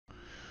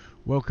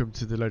Welcome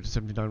to the Lotus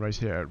 79 race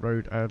here at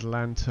Road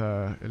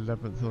Atlanta,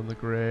 11th on the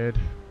grid.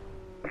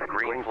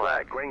 Green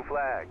flag, green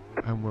flag.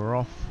 And we're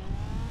off.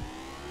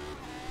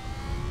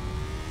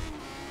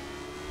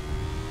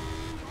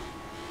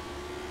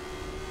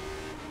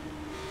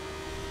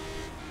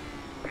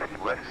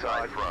 Left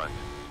side front.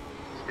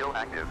 Still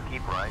active,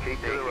 keep right, Keep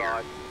stay to the here.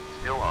 right.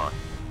 Still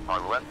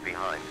on left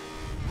behind.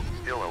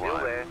 Still alive. Still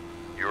there.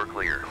 You're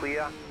clear.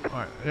 Clear.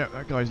 Alright, yeah,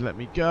 that guy's let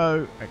me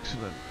go.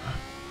 Excellent.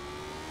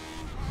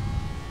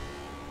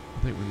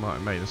 I think we might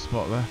have made a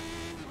spot there.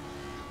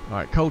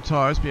 Alright, cold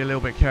tyres, be a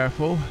little bit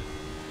careful.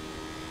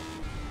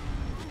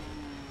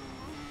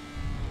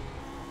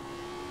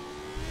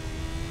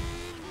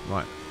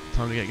 Right,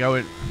 time to get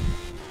going.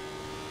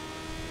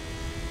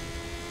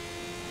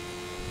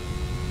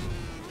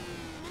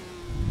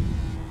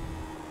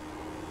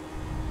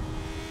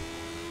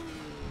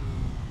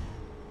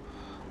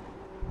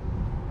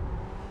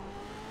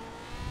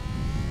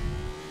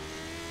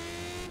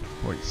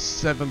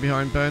 .7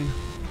 behind Ben.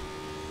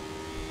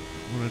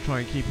 I'm going to try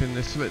and keep in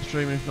this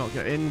slipstream, if not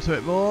get into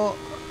it more.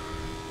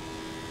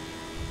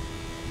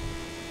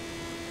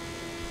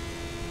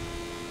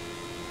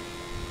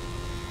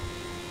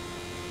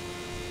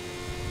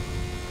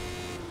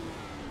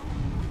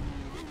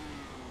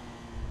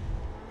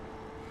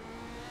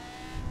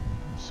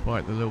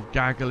 Despite the little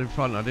gaggle in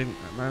front, I didn't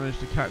manage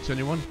to catch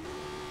anyone.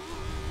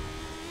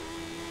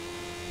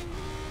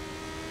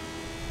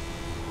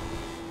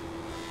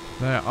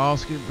 They're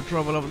asking for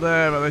trouble up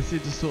there, but they seem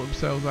to sort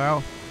themselves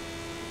out.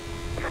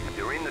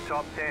 You're in the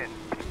top 10.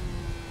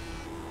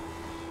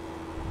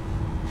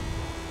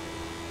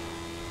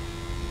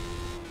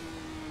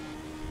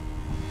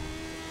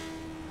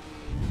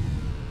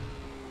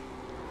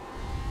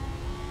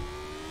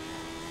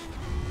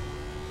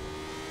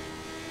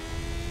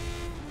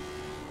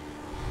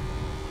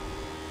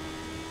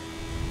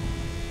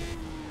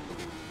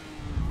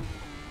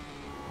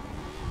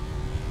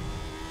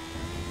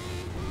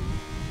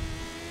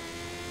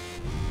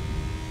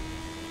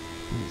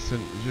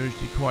 Vincent is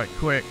usually quite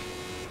quick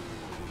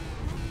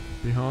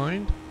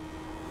behind.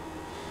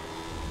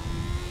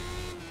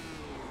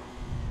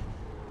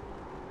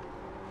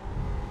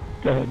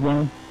 Go ahead,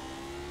 Ron.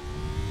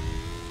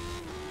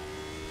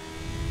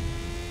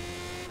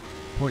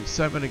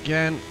 .7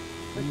 again,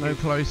 no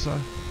closer.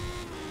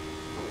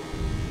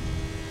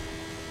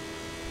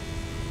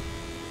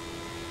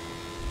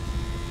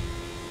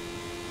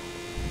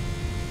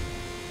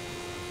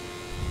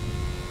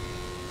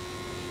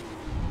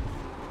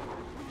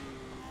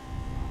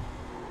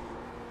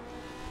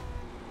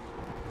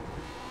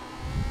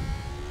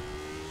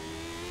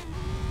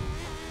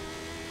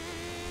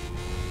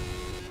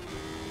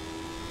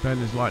 Ben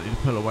is likely to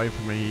pull away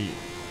from me.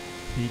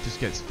 He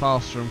just gets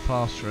faster and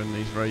faster in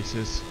these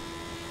races.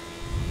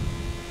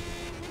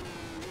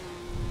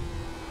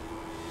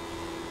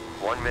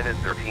 1 minute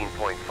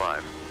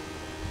 13.5.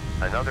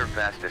 Another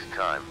fastest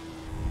time.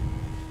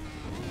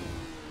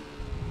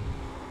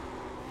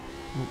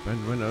 Oh,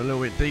 Ben went a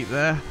little bit deep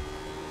there.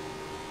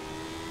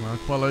 I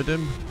followed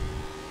him.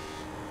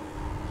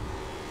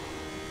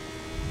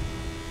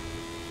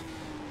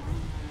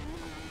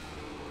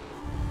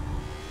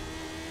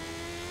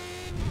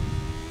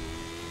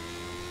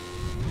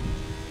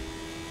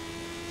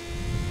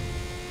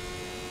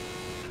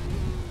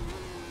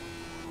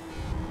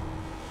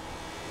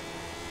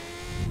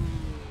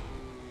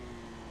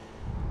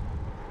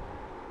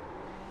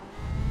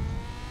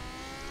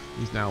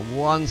 He's now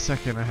 1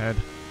 second ahead.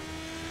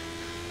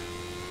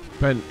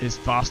 Ben is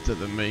faster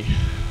than me.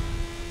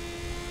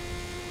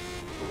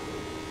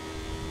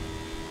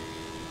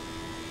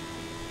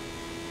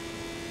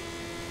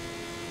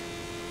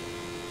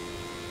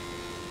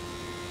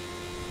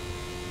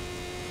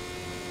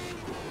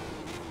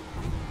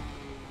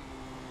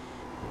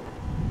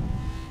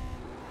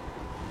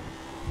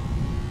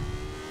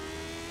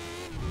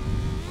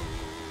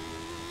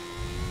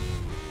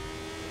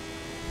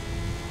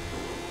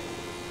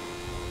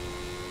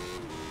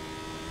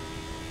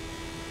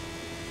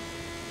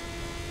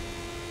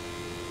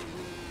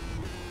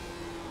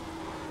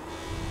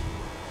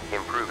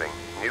 Improving.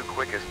 New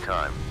quickest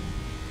time.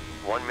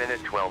 1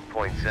 minute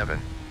 12.7.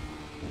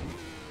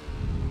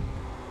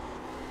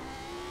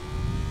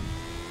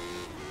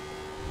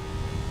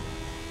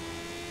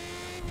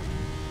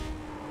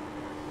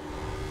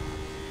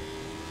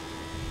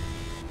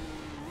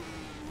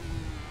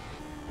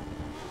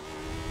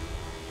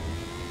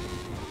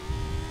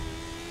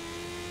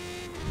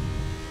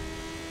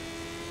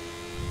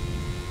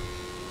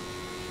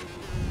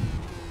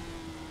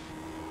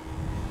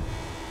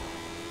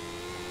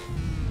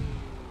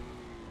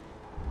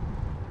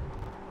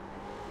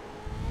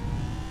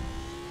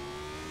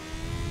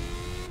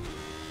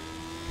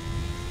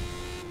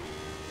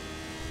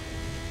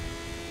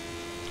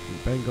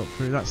 Ben got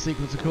through that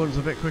sequence of corners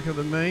a bit quicker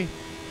than me.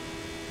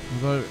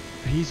 Although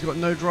he's got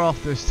no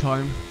draft this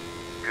time.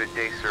 Good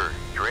day, sir.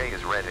 Dre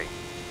is ready.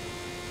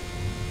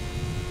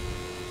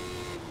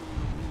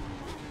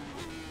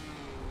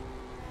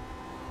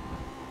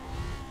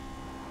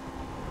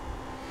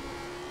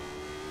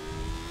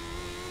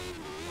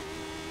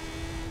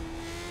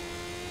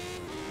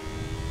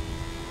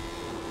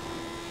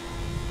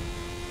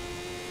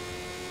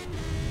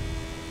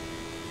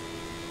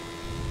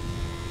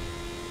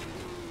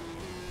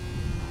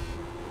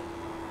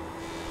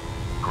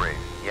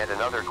 Yet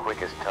another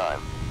quickest time.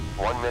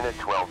 1 minute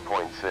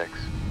 12.6.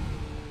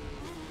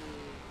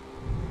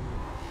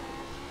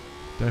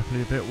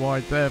 Definitely a bit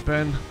wide there,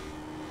 Ben.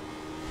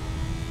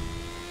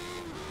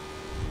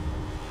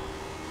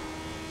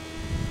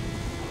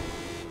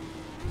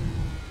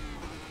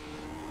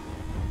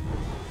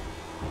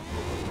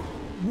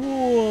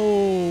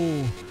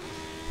 Whoa!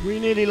 We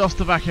nearly lost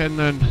the back end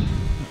then.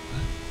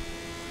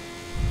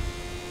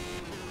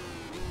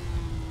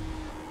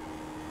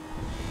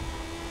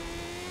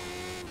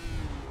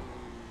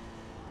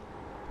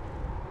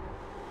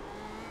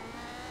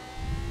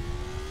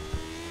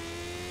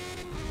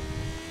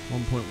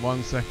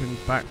 .1 seconds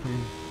back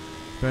from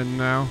Ben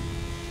now.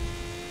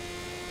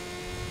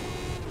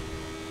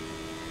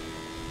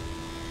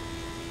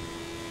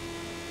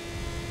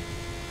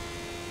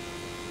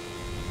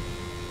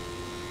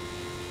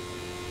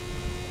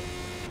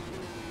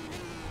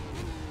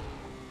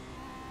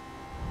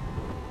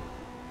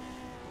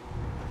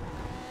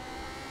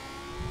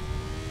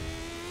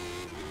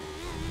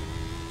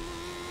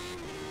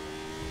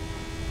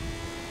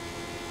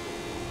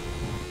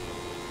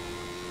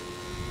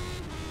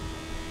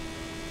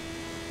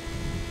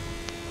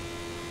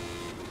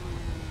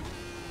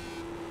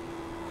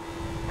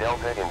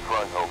 Delta in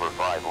front over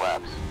 5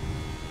 laps.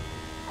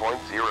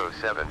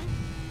 0.07.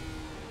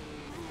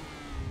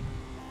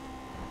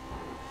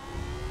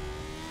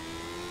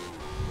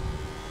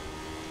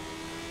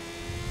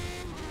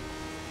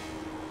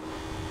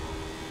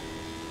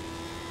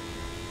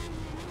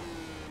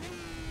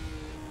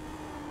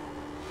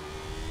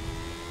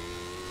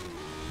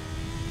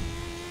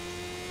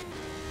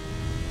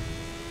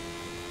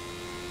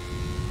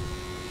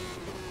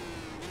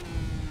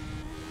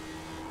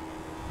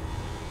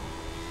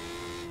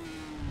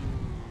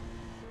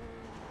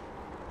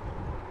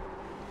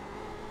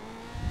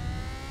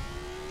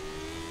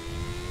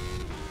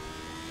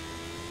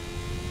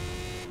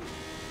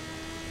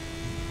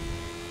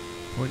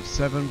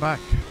 .7 back.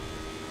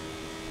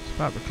 It's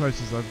about the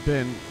closest I've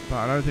been, but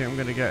I don't think I'm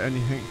going to get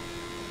anything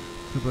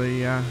for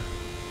the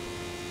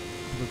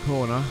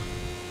corner.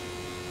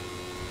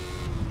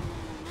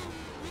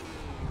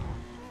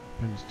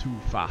 Ben's too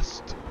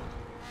fast.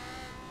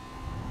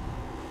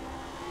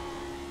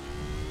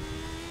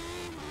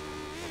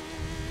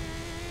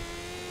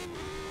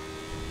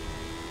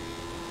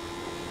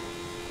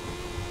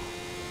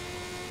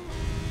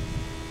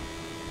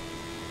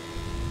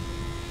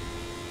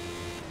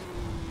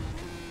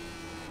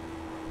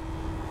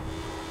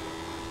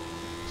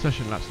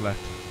 Session laps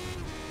left.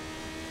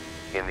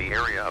 In the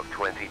area of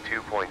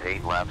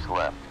 22.8 laps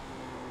left.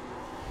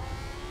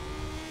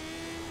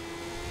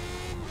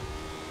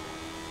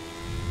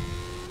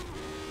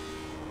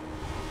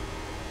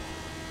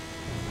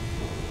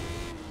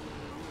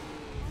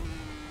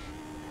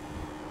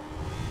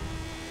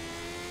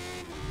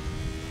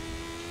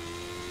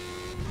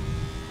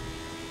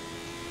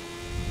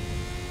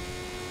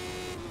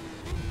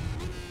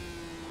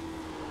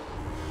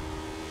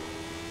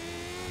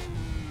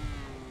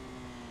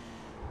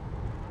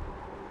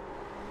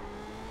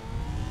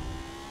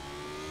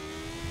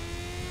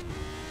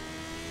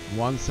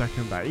 .1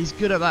 second back. He's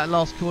good at that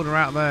last corner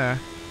out there.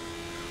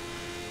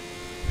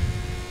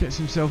 Gets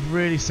himself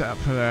really set up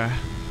for there.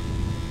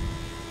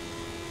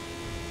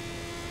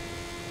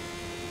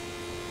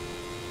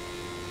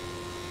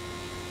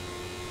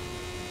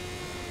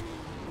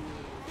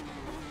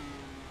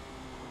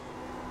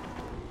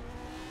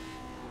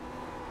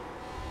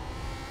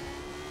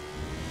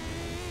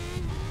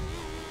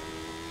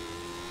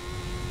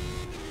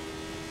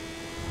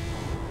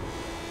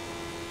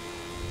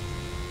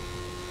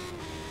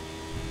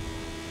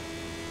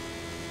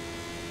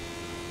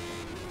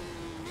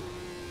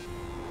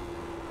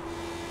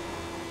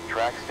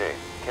 Track state,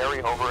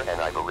 carry over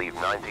and I believe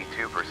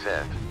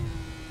 92%.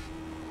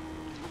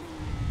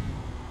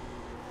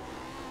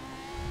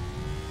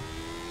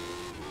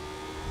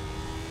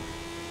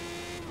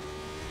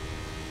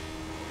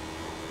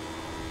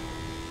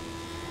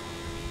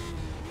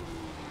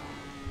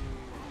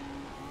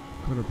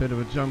 Got a bit of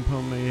a jump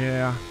on me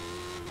here.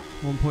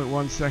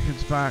 1.1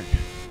 seconds back.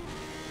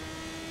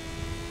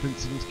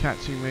 Vincent's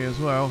catching me as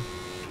well.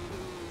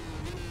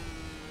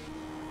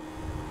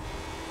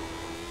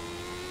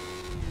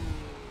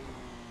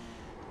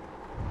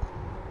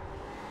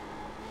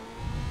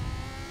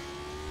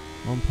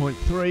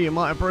 .3, you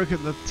might have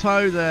broken the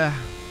toe there.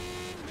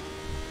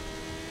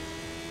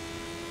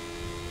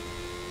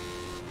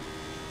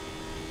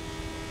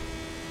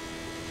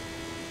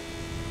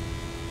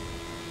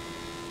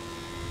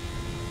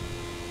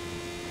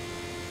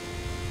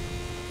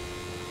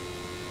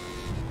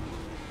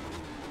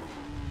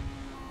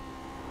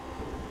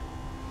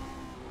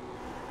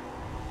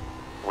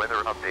 Weather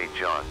update,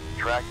 John.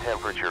 Track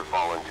temperature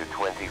fallen to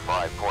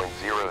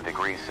 25.0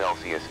 degrees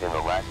Celsius in the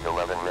last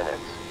 11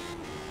 minutes.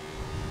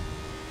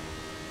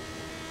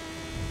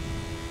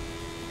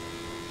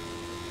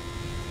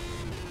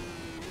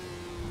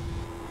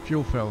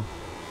 Fuel fill.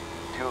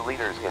 2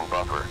 liters in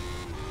buffer.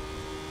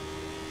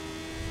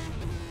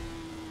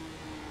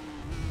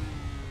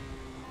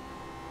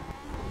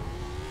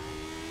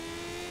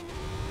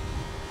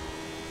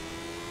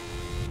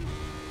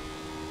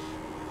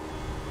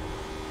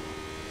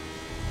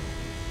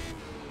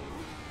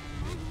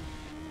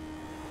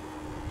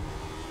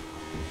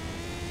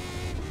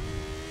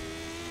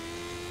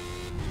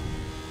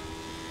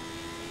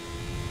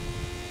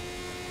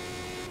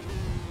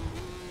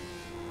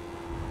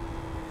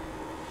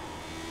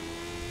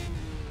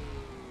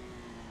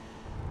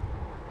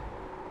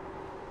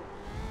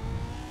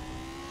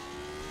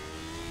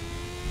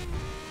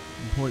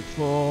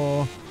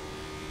 1.4.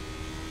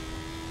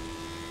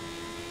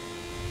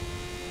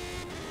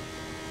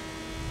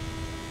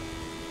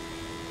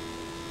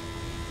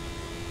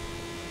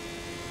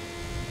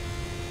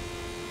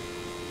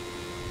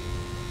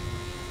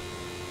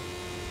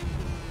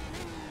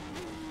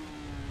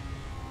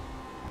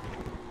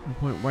 No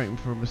point waiting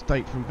for a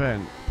mistake from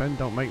Ben. Ben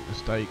don't make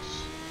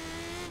mistakes.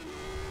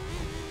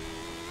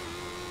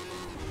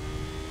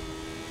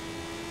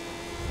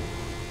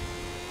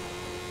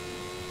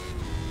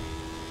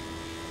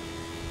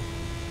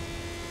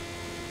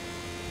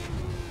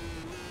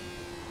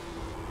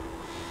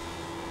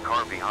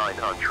 Car behind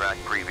on track,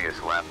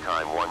 previous lap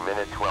time 1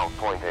 minute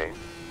 12.8.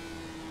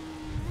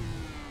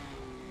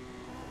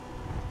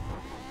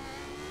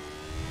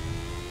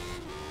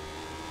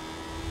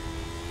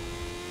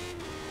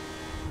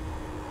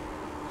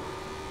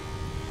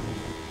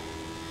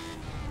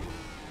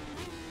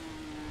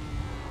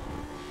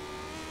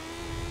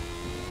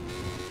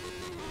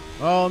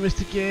 Oh,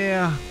 Mr.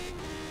 Gear!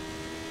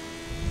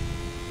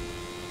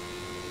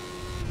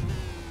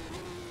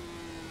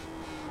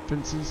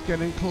 Vincent's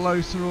getting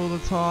closer all the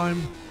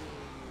time.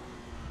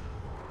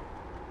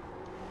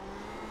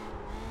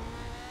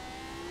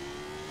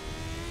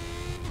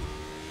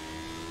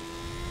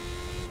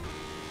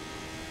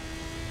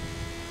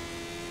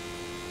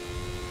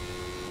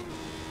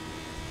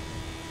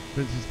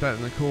 Vincent's better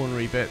in the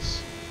cornery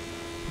bits.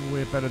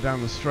 We're better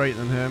down the straight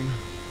than him.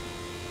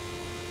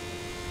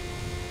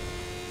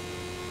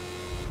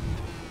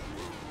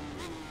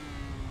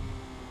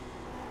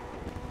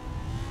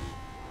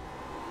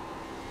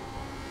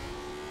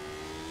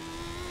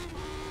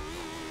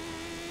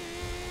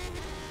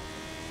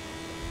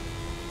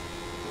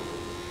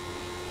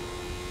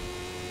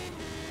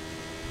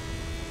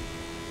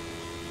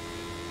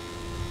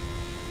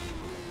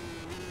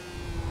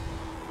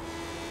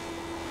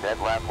 That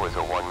lap was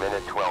a 1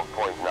 minute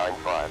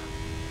 12.95.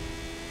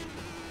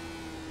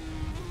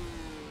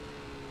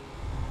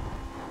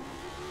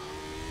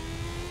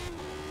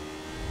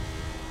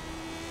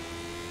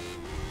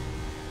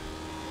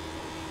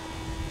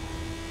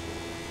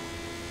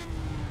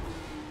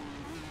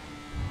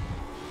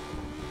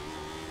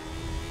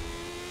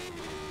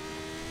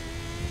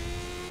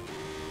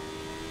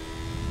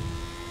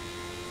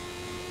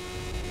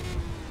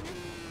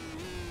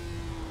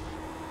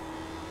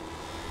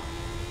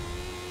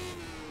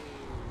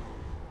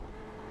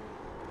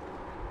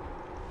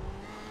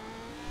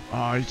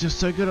 Oh, he's just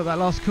so good at that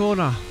last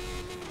corner.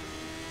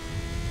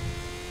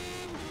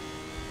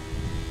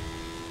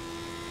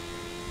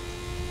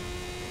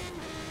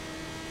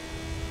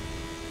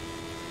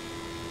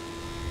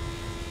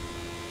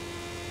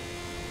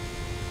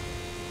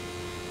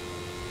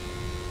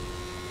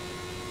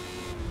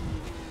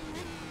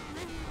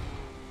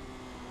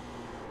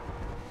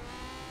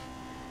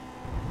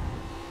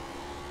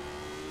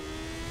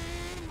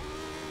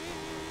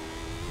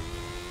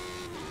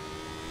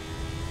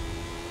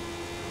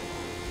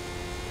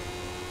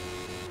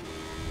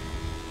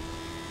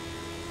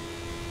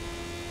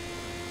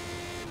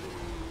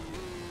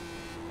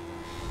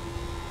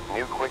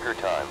 New quicker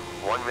time,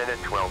 1 minute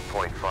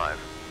 12.5.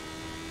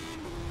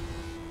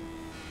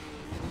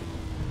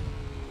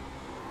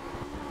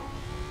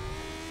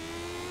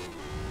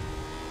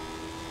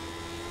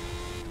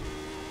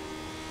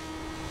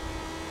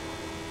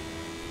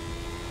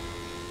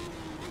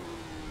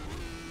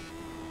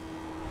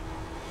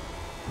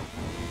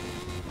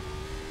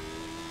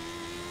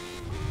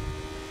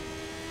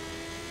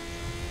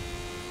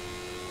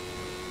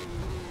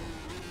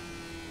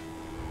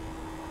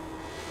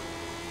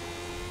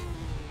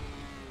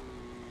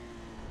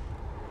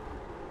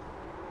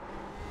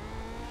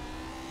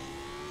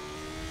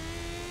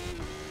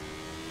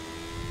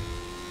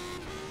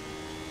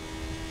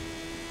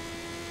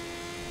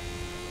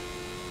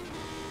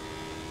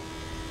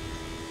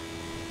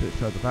 Bit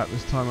further back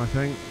this time, I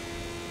think.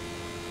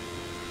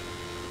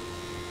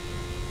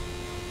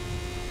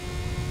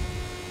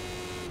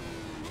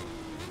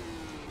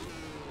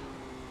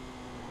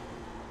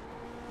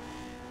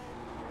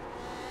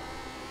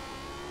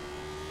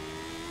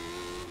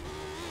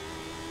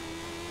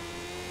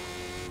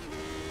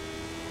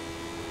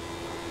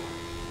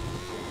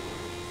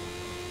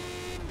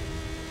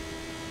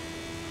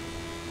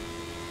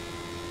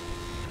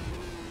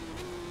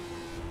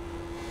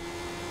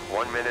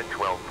 One minute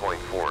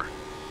 12.4.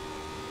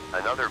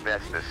 Another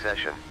best this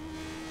session.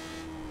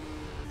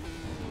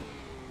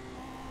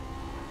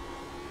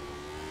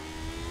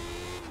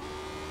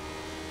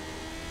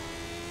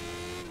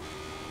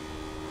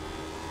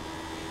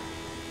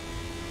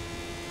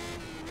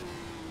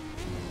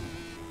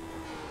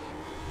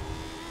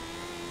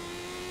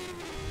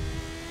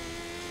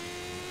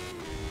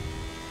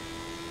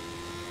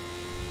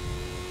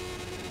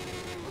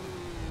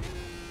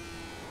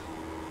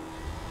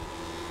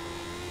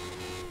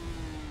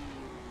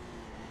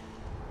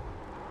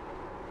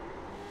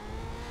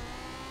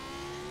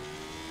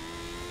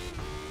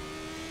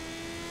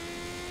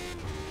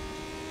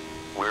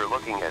 We're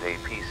looking at a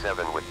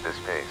P7 with this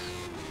pace.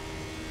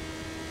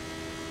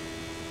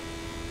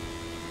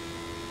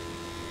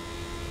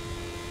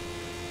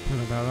 Don't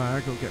know about that,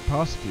 I've got to get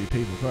past a few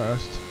people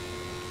first.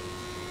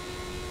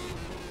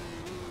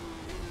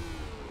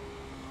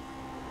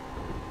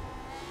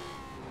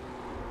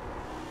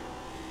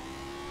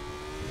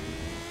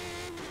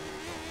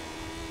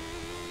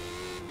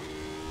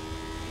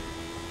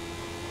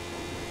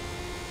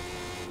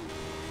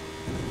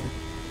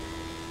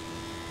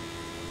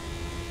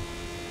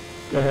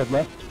 Go ahead,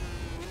 left.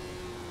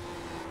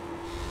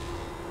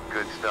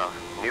 Good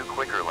stuff. New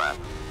quicker lap.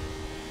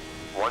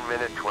 1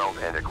 minute 12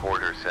 and a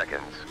quarter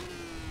seconds.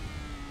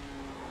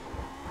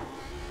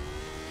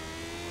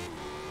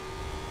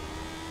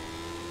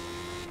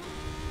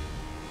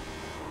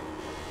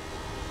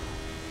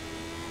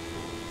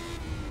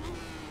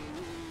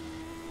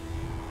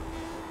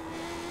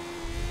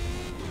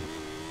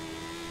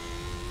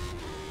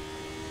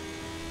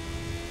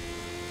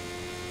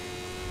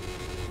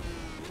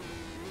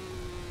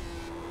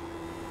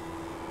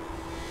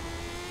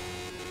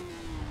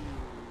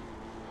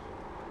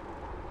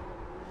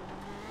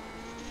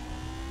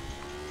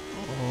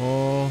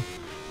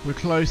 We're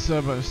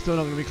closer, but still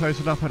not going to be close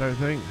enough, I don't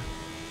think.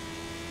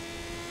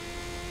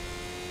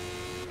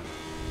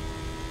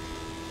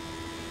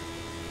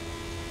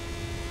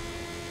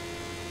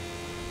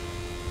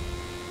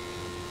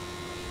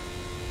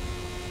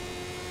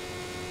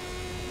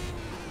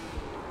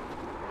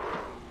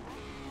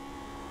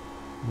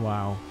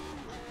 Wow.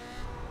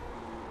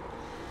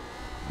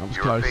 That was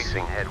You're close.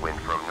 facing headwind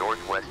from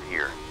northwest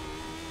here.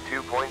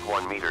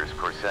 2.1 meters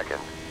per second.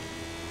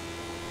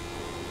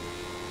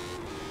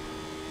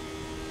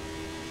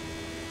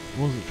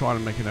 Wasn't trying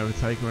to make an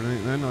overtake or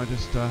anything then, I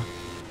just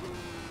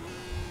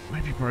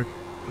maybe broke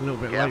a little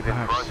bit Gap late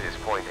perhaps. in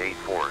front is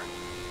 0.84.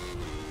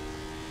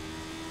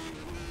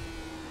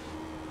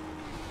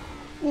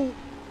 Whoa.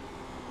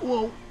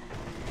 Whoa.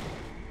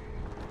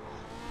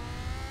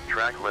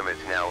 Track limits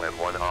now at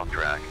 1 off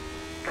track.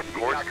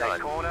 Course cut.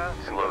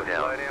 Slow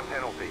down.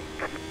 Penalty.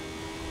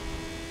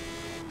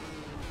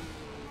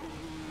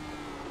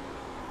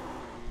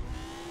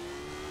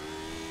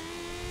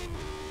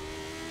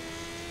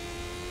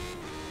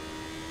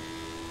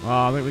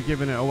 Oh, I think we're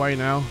giving it away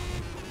now.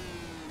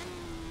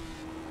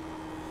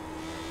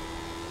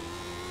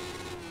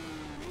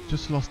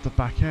 Just lost the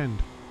back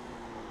end.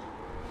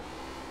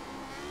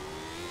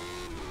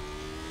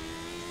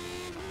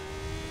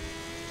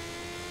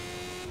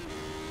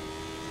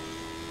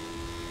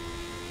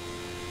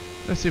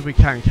 Let's see if we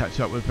can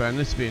catch up with Ben.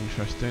 This will be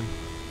interesting.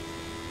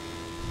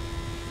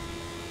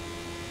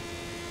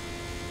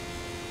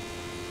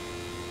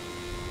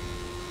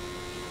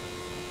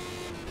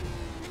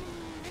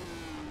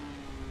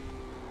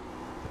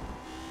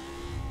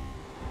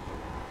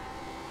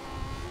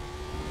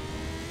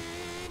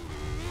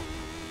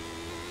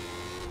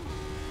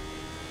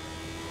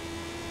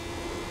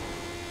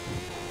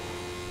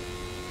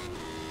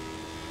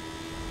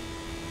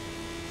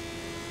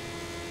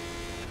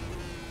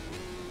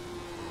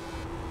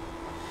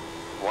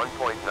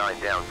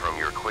 Down from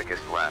your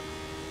quickest lap.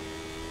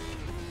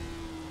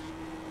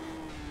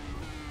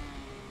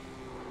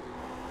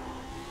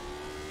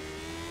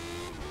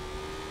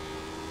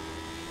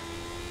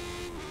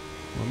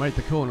 We made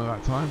the corner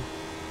that time.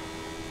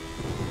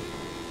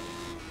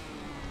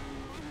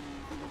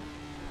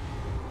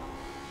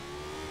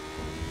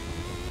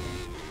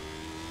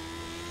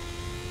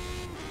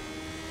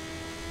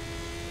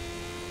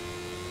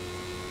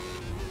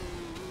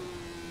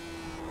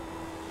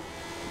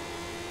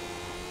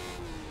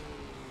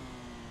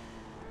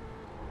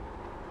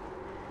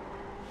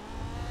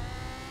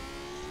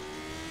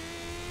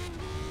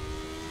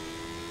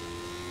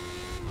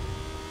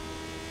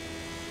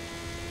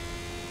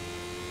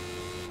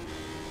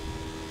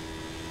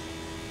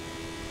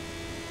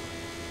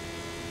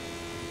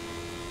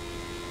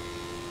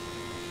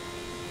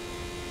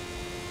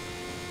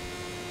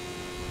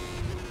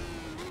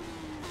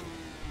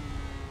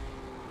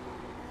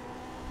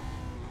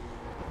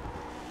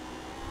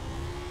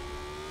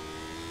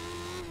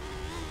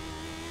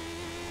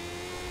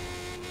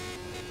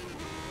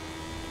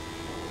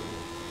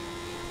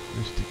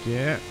 Mr.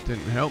 Gear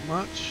didn't help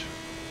much.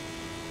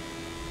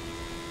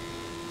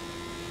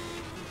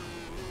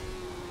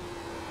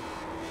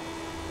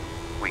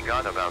 We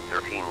got about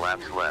 13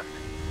 laps left.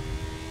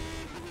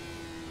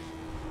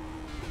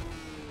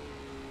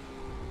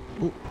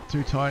 Oh,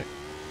 too tight.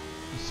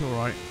 It's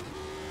alright.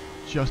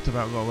 Just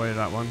about got away with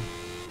that one.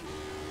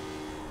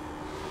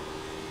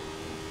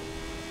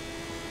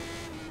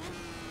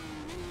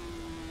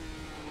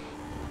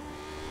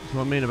 That's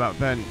what I mean about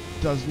Ben.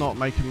 Does not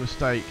make a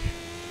mistake.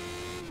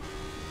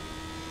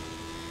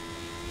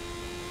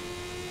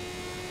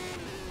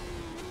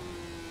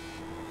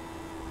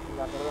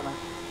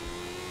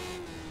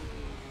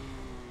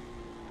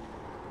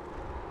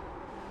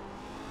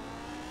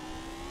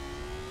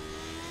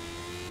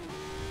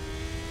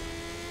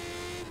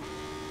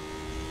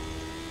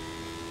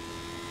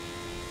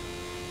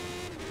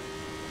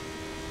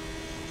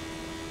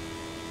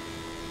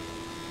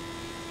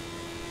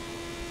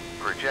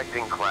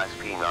 Projecting Class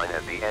P9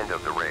 at the end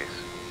of the race.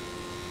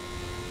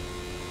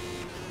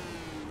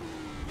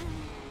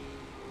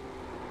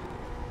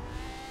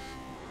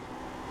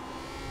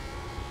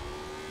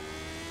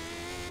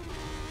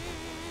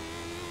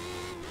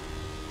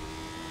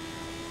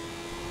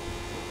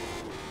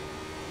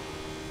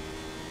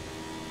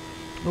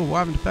 Oh, what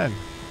happened to Ben?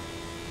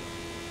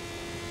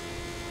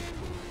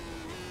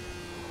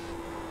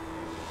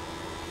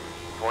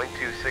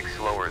 .26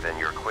 slower than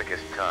your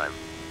quickest time.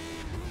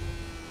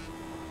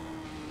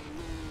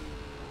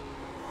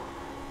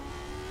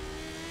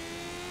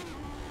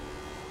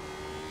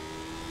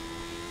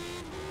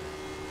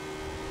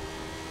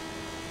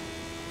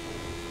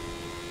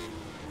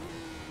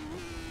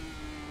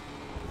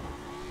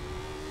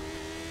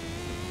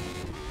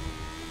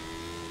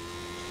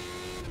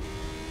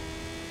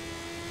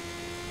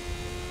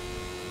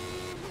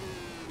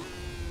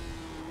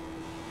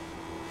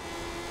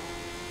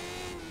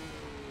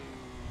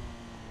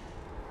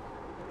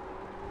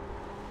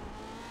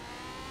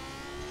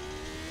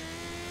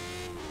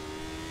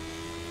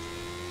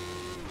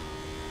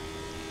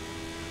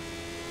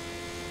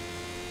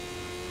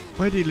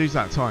 Where did he lose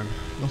that time?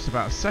 Lost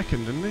about a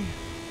second, didn't he?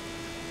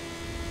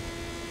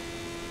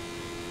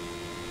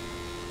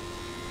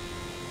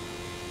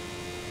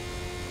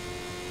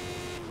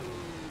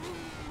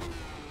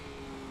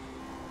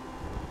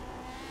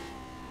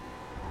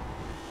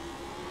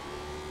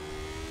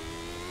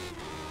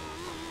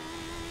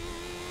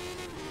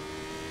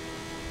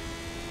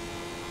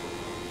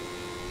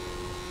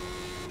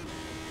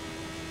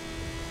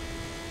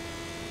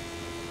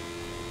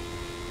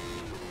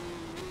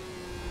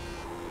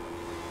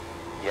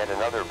 Yet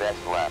another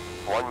best lap,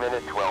 1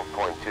 minute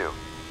 12.2.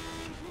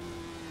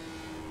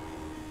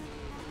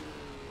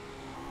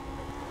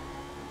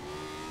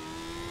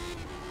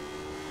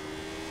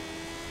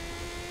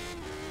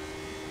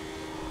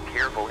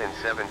 Careful in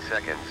 7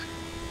 seconds,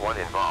 1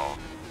 involved.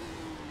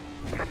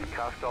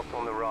 Car stopped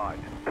on the right.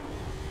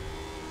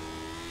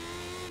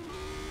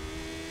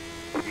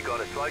 You got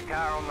a slow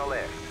car on the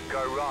left,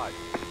 go right.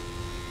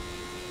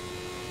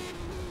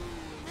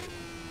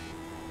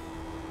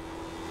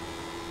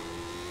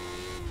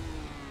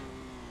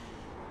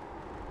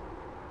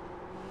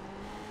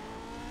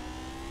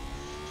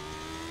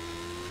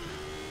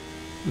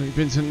 I think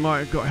Vincent might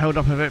have got held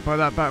up a bit by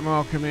that back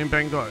marker. Me and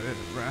Ben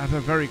had a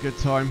very good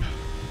time.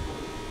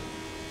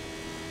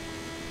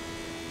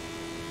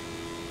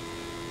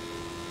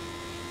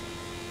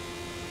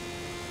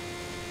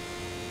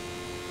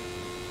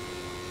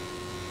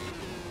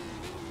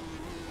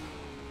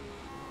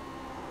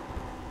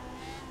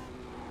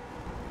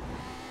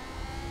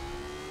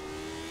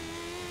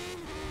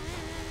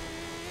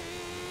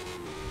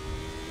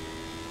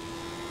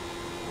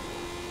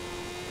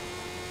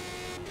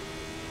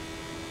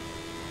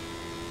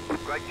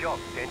 Great job,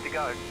 10 to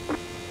go.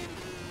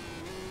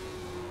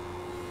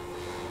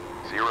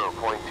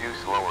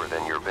 0.2 slower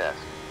than your best.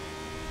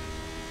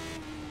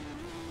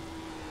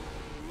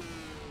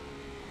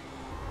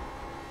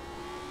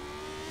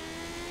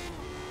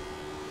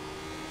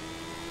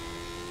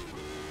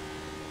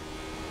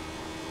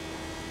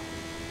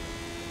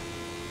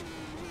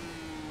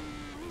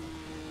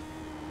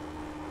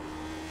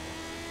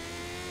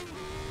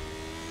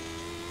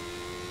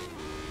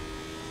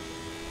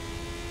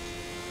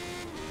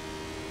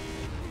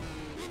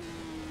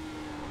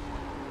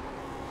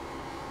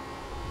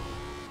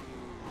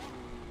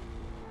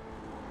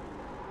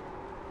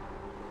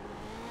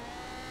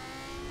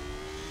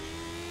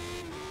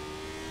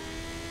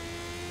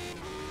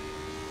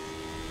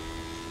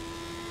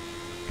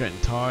 Getting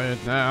tired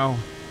now.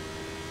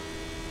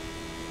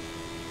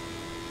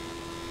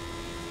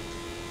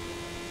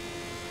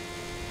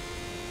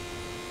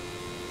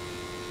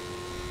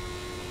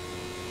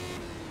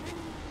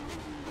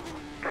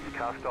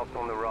 Car stopped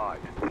on the right.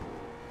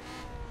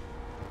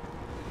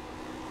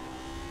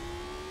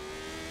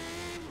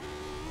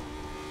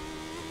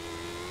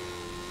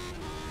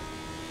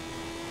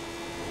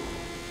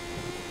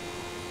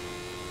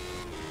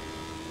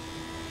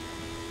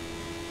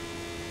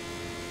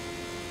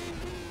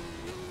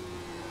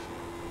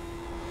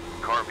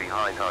 Car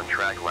behind on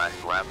track,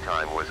 last lap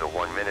time was a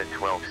 1 minute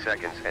 12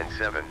 seconds and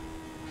 7.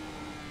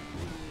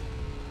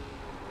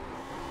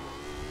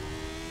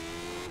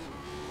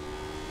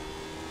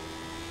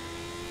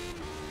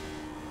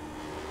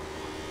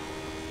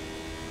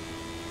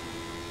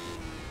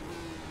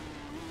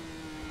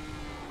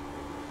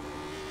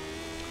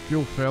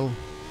 Fuel fill.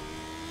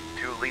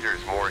 2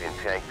 liters more in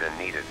tank than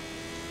needed.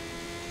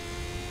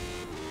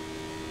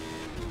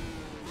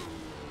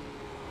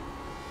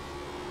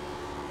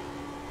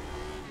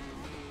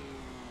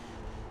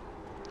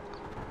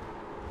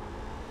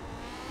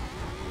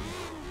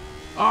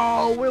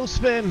 Oh, wheel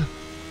spin!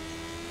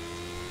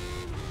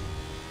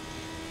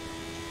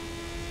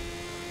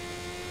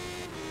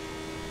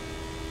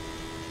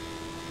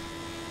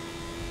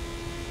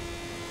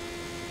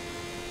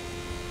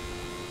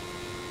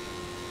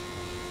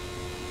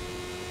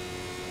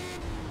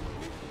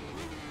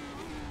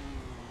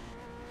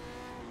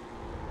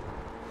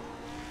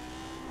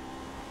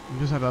 We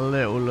just had a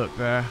little look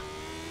there.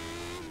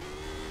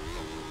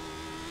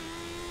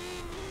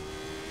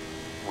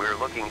 We're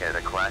looking at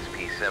a Class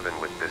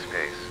P7 with this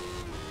pace.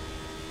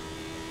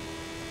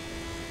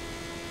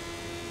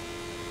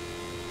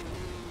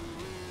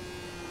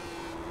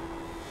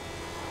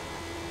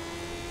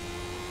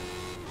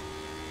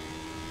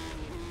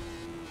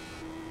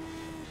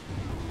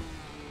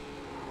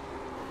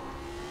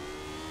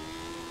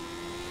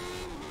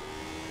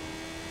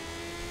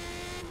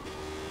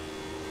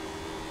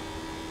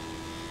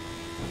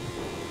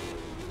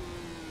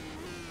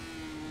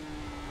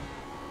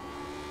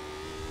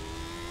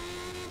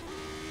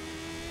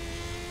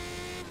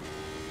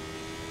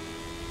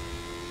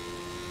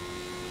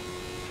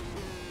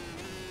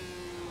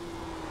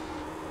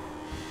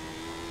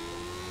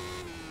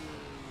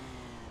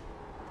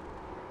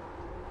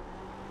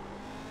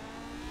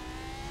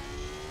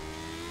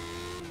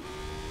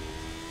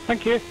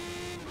 Thank you.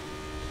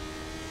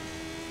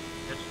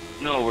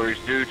 No worries,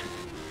 dude.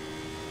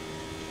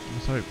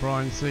 Let's hope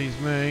Brian sees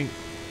me.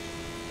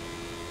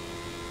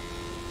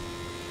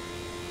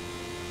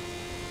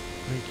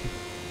 Thank you.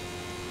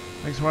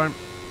 Thanks, Brian.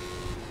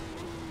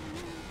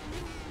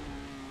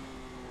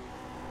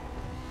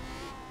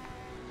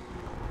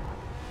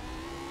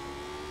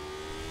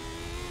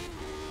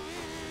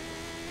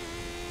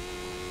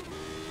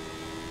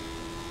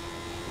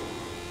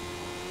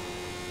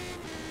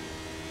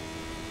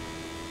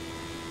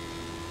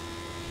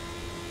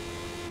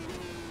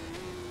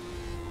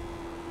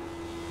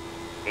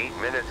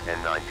 Minutes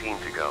and 19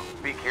 to go.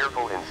 Be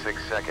careful in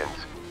 6 seconds.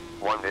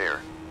 1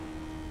 there.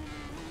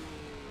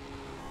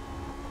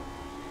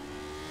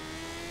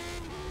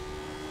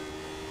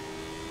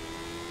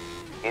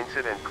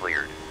 Incident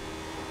cleared.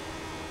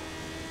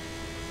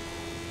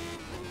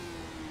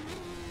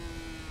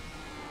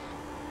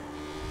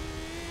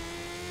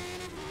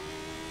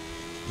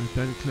 If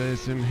Ben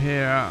clears him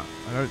here,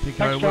 I don't think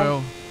I Thanks, John.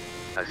 will.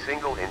 A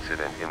single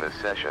incident in the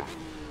session.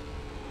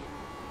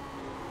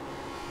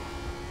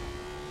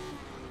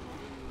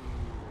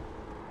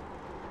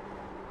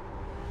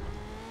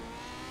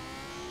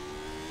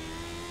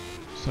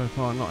 So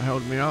far not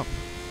held me up.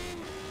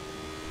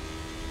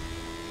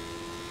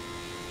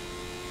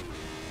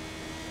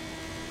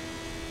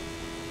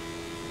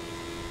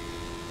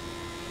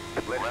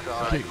 Left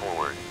side. Side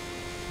forward.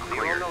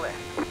 Clear on Clear. the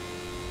left.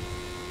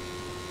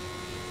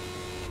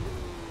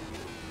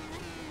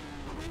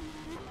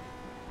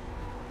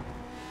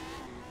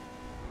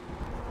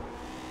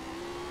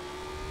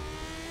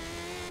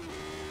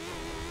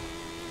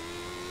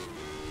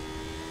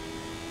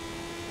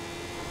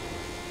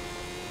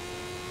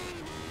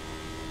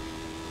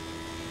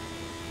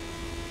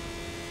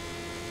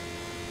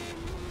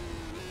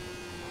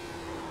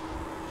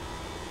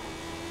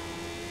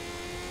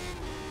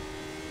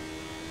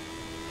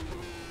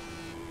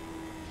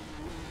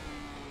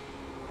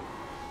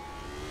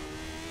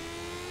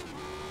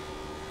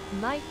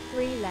 Mike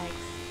 3 legs.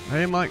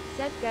 Hey Mike,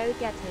 Said go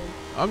get him.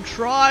 I'm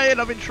trying,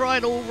 I've been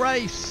trying all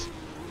race.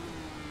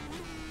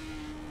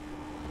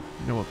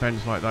 You know what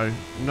Ben's like though,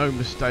 no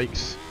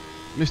mistakes,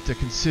 Mr.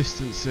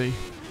 Consistency.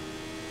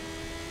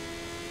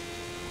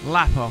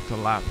 Lap after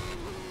lap.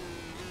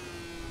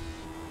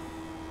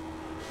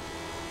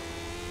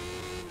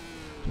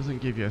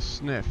 Doesn't give you a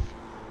sniff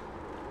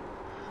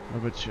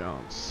of a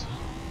chance.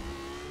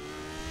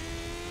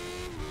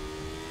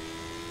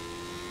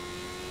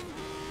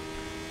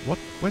 What?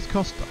 Where's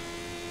Costa?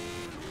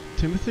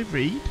 Timothy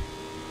Reed?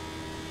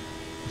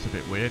 That's a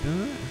bit weird,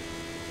 isn't it?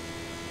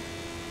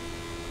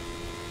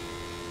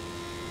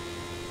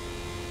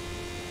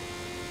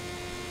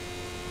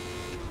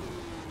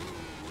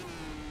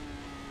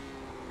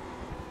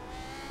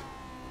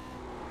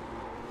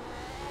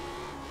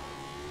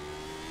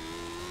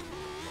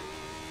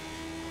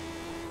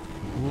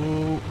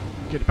 Whoa,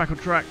 get it back on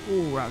track.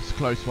 Oh, that's a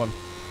close one.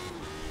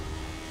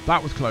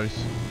 That was close.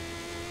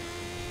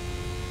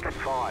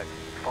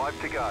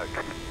 5 to go.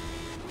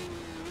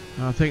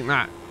 I think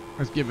that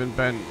has given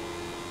Ben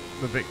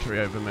the victory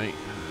over me.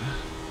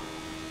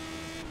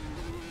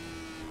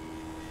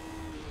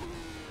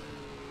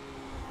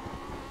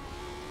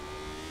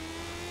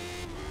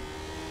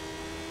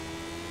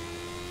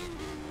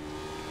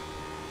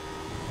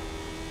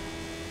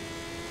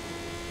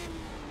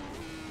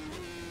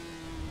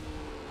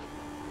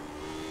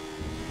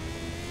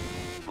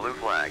 Blue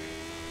flag.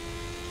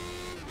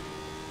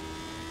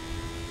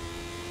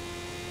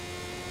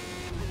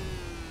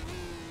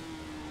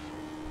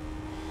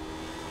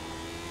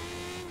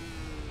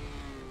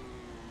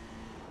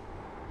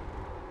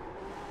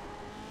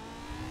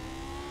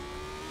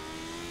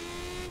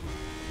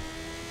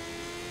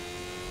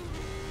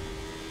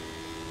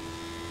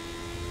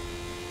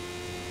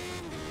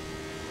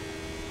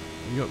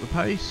 You got the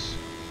pace?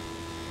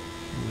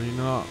 Probably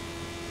not.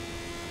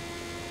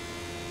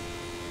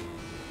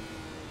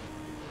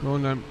 Go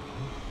on then.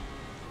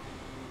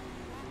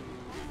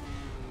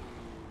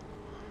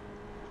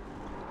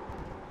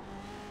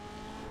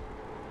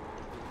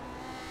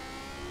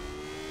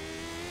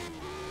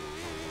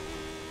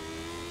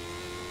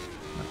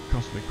 That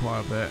cost me quite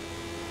a bit.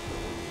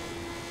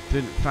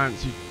 Didn't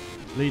fancy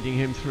leading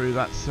him through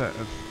that set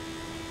of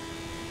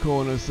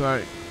corners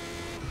though.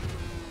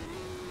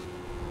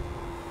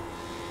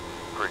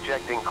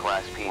 Projecting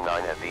Class P9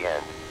 at the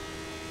end.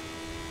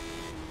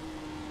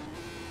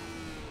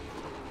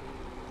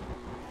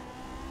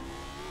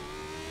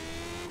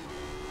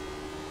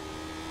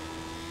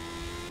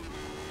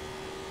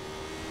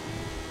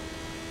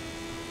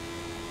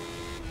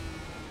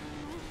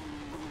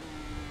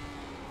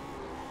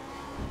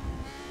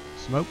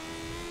 Smoke.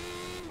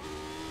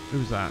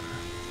 Who's that?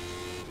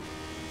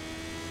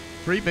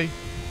 Freebie.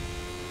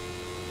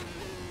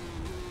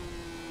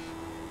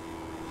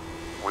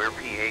 We're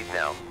P8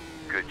 now.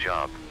 Good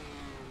job.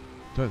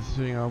 Don't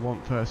think I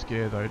want first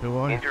gear though, do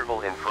I?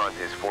 Interval in front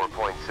is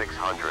 4.6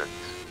 hundredths.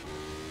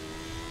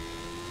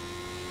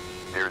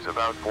 There's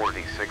about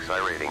 46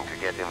 Iracing to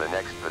get in the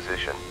next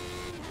position.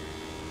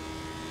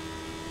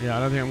 Yeah, I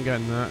don't think I'm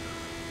getting that.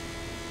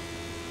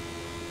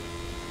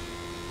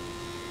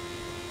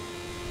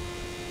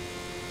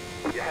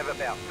 You have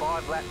about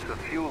 5 laps of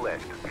fuel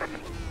left.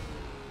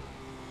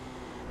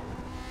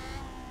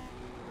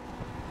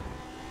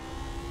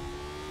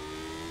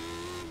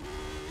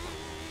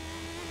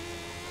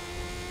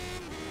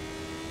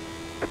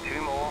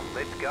 Two more,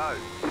 let's go.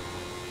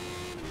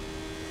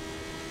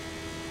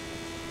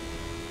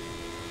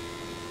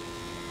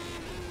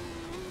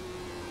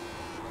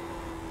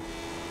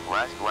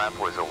 Last lap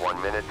was a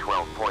 1 minute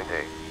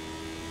 12.8.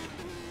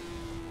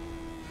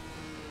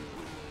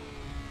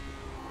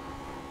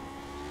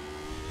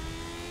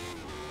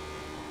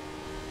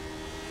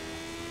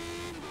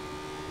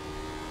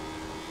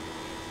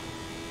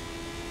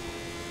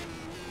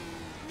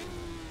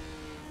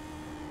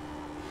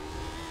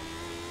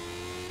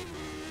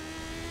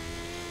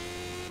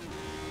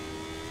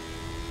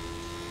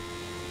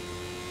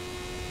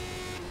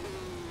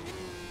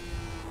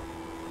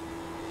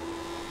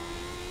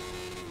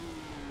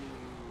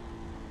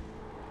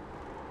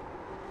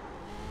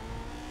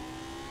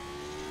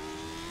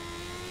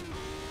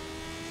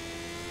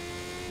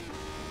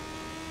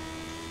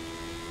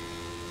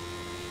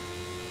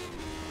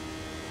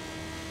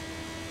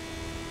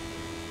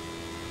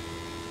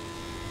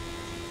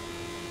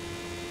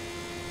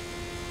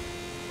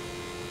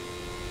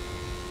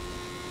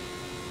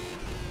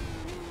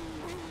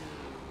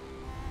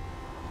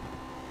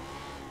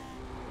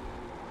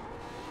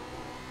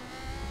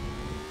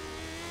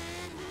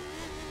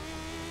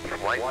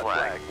 White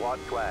flag. White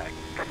flag.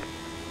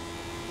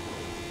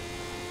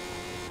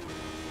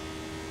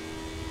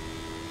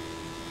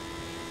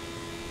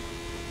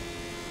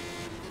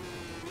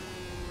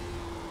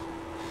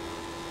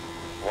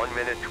 One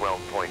minute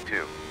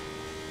 12.2.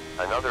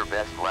 Another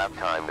best lap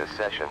time this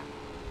session.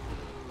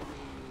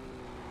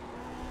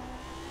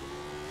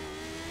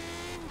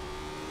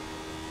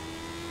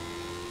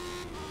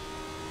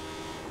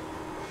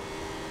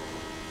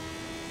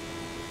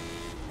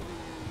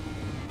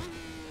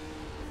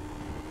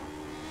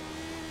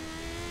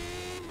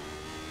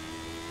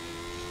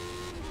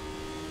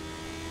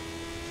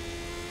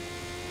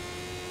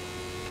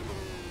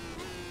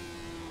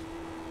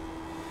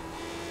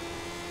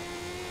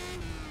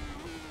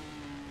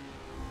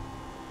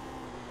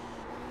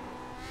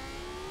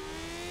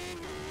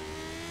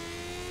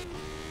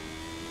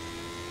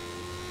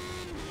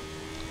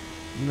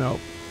 No,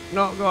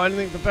 not got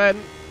anything for Ben.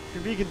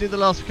 If he can do the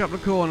last couple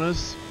of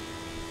corners.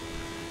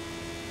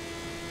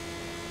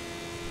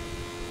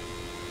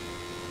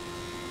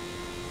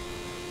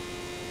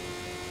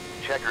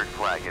 Checkered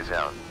flag is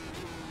out.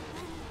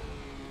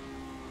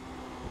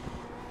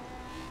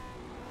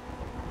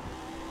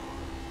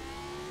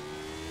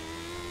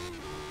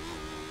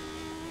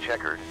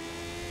 Checkered.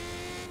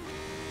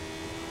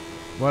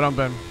 Well done,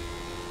 Ben.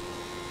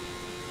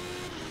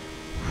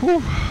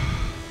 Whew.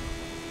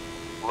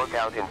 Look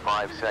out in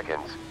 5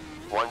 seconds.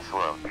 One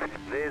slow.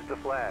 There's the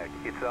flag.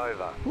 It's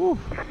over. Whew.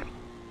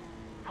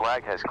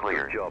 Flag has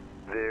cleared. Good job.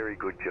 Very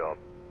good job.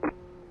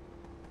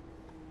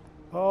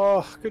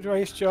 Oh, good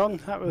race, John.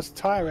 That was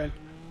tiring.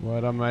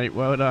 Well done, mate.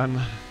 Well done.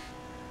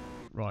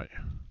 Right.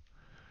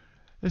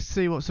 Let's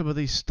see what some of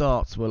these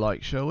starts were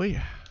like, shall we?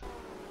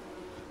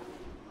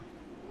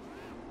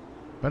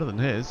 Better than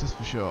his, that's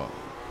for sure.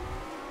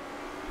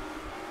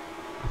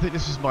 I think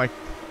this was my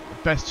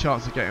best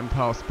chance of getting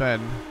past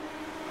Ben.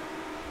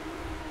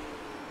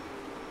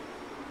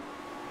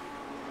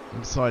 I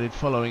decided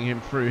following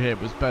him through here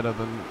was better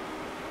than...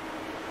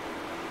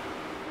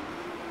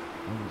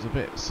 It was a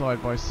bit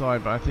side by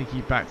side, but I think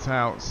he backed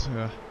out,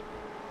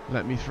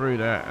 let me through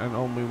there, and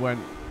on we went.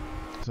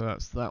 So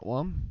that's that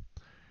one.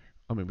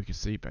 I mean, we could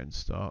see Ben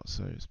start,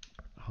 so it's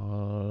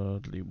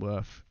hardly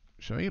worth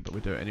showing it, but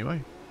we do it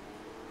anyway.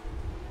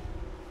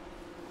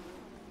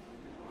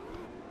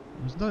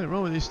 There's nothing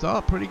wrong with his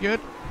start, pretty good.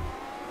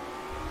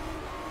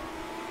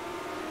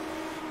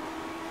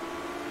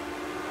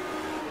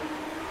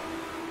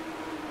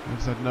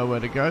 He's had nowhere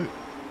to go.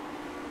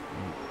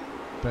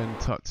 Ben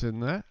tucked in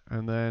there,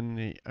 and then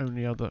the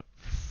only other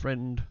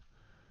friend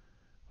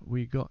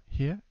we got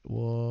here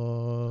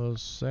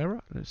was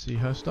Sarah. Let's see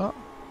her start.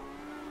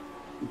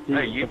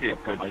 Hey, you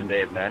did good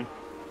today, Ben.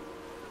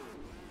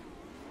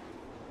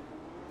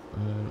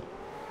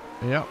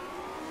 Yeah,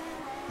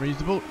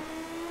 reasonable.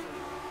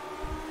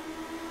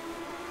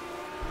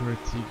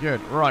 Pretty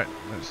good. Right,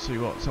 let's see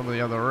what some of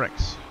the other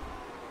wrecks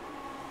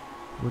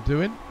were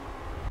doing.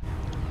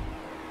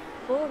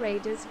 4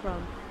 Raiders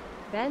from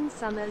Ben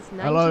Summers, 1971.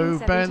 Hello,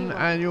 Ben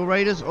and your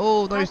Raiders.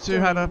 Oh, those two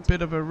had a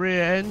bit of a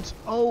rear end.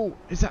 Oh,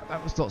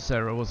 that was not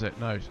Sarah, was it?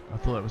 No, I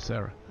thought it was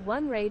Sarah.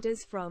 1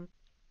 Raiders from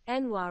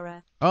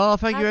Enwara. Oh,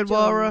 thank you, Have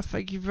Edwara. joined.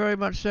 Thank you very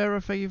much,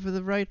 Sarah. Thank you for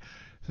the raid.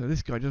 So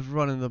this guy just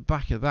running the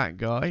back of that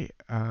guy.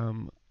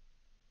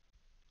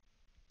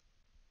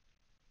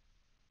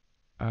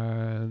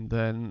 And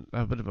then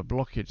a bit of a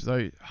blockage,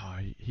 though. Oh,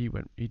 he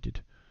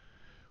did.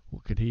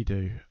 What could he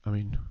do? I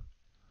mean,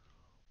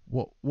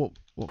 what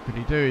could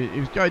he do? He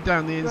was going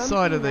down the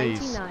inside of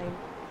these.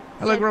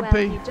 Hello, said,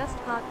 Grumpy. Well, you just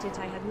parked it.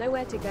 I had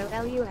nowhere to go.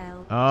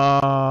 LUL.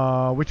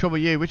 Ah, which one were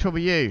you? Which one were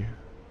you?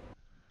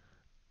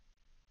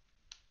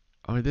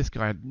 I mean, this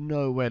guy had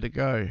nowhere to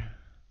go.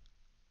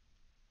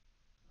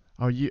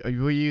 Were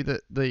you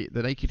the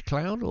naked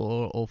clown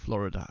or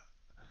Florida?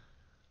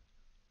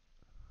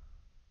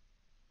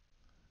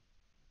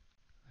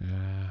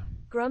 Yeah.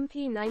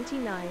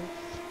 Grumpy99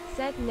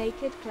 said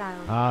naked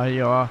clown. Ah,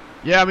 you are.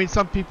 Yeah, I mean,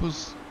 some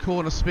people's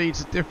corner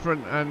speeds are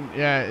different, and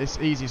yeah, it's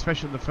easy,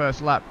 especially on the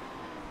first lap,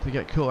 to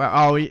get caught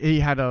out. Oh, he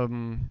had a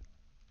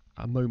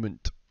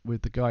moment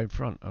with the guy in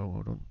front. Oh,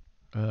 hold on.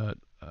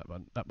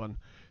 That one.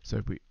 So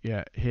if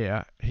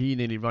here, he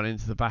nearly run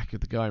into the back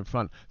of the guy in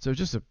front. So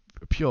just a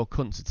pure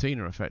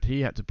concertina effect.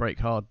 He had to brake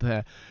hard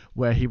there,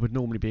 where he would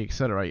normally be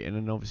accelerating,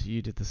 and obviously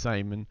you did the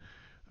same,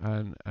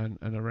 and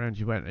around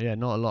you went. Yeah,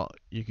 not a lot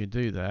you can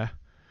do there.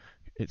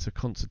 It's a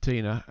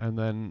concertina, and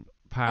then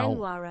pow,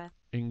 Enwara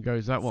in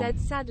goes that one. said,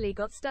 sadly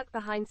got stuck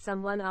behind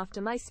someone after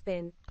my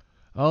spin.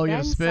 Oh, you Ben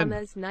had a spin.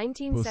 Summers,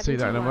 1971, We'll see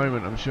that in a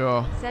moment, I'm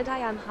sure. said, I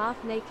am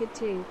half naked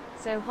too,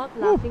 so hot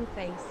laughing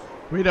face.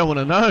 We don't want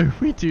to know.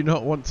 We do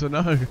not want to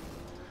know.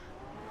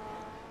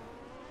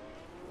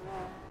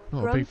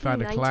 Not a big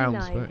fan of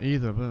clowns, but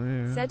either. But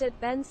yeah. Said at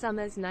Ben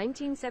Summers,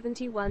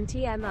 1971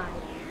 TMI.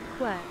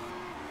 Quirk.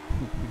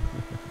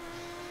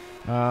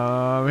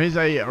 Here's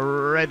a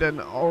red and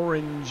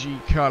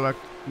orangey colour.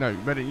 No,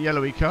 red and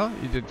yellowy car.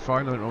 You did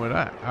fine, nothing wrong with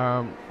that.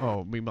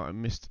 Oh, we might have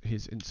missed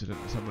his incident.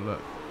 Let's have a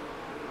look.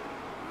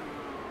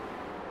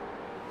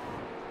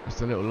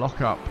 Just a little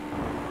lock up.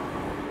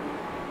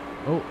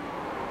 Oh.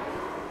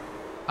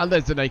 And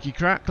there's the naked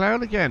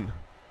clown again.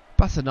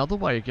 That's another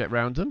way to get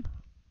round them.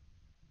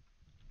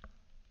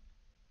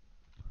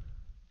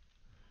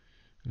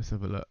 Let's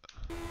have a look.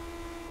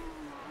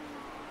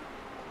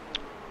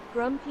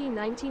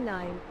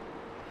 Grumpy99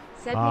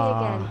 said me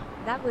again.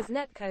 That was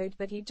netcode,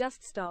 but he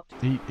just stopped.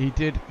 He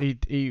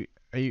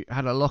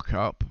had a lock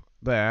up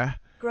there.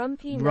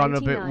 Grumpy99 run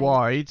a bit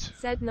wide.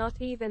 Said not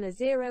even a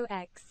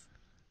 0x.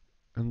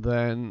 And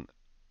then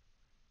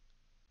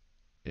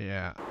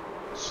yeah,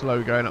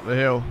 slow going up the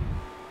hill.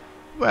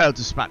 Well,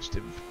 dispatched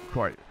him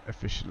quite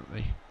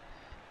efficiently.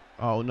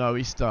 Oh no,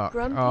 he's stuck.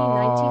 Grumpy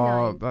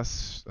oh, 99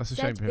 that's a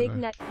shame for big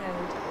him.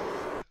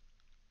 netcode.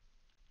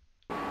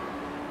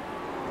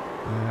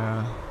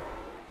 Yeah.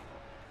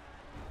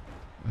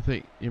 I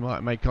think you might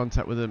have made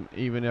contact with him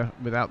even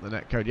without the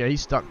netcode. Yeah,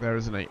 he's stuck there,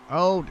 isn't he?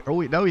 Oh,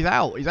 no, he's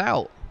out. He's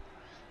out.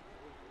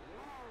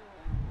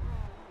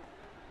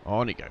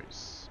 On he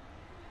goes.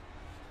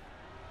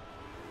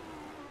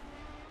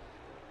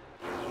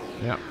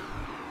 Yeah.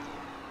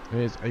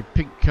 Here's a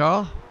pink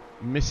car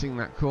missing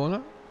that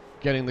corner,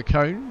 getting the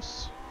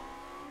cones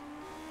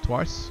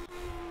twice.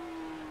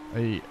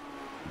 This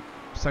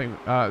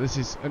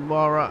is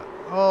Enwara.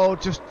 Oh,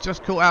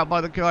 just caught out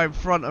by the guy in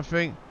front, I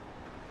think.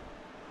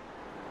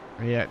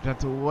 Yeah, had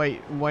to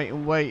wait,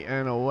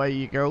 and away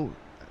you go.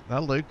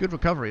 That'll do. Good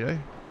recovery, though.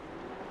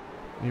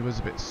 He was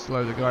a bit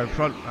slow, the guy in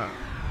front.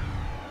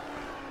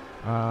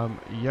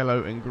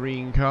 Yellow and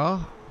green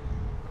car.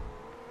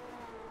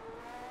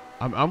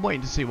 I'm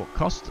waiting to see what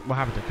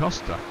happened to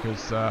Costa,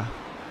 because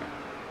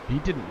he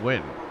didn't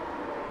win.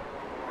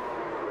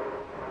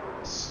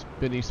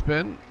 Spinny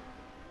spin.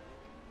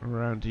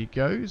 Around he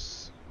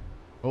goes.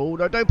 Oh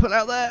no, don't put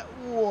out there.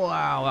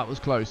 Wow, that was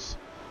close.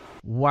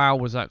 Wow,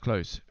 was that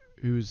close.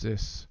 Who is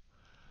this?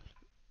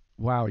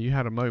 Wow, you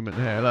had a moment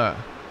there, look.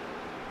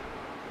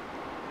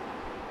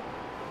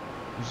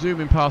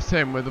 Zooming past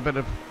him with a bit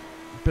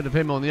of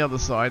him on the other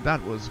side.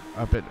 That was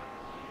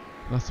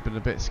must have been a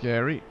bit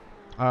scary.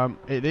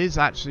 It is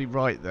actually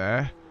right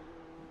there.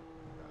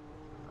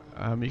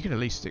 You can at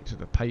least stick to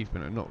the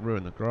pavement and not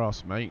ruin the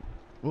grass, mate.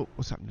 Oh,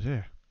 what's happened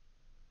here?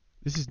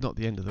 This is not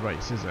the end of the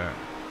race, is it?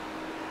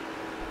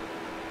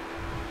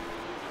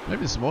 Maybe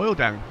there's some oil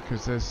down,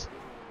 because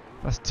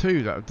that's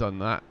two that have done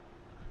that.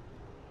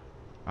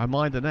 Am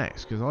I the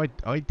next? Because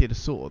I did a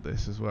sort of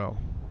this as well.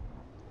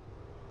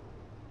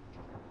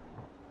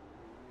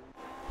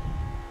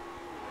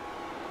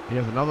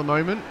 Here's another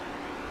moment.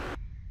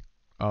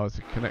 Oh, it's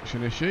a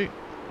connection issue.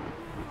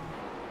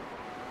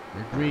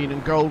 A green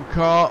and gold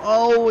car.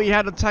 Oh, he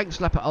had a tank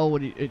slapper. Oh,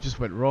 and it just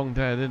went wrong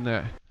there, didn't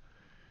it?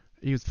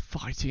 He was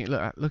fighting it.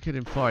 Look at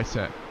him fight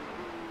it.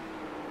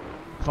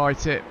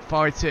 Fight it,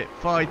 fight it,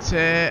 fight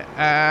it.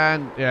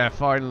 And yeah,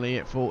 finally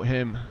it fought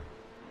him.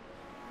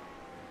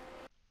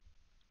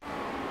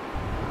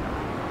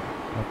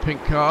 A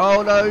pink car.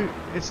 Oh no,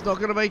 it's not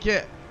going to make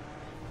it.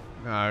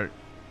 No.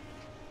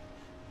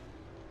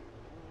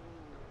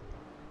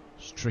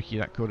 It's tricky,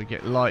 that car to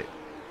get light.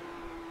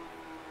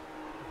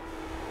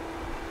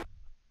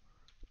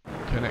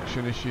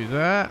 Connection issue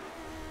there.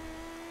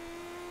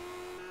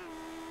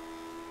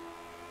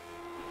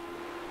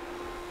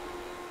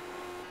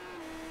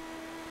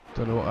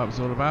 Don't know what that was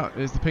all about.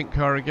 There's the pink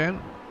car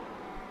again.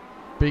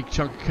 Big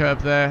chunk of curb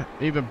there.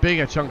 Even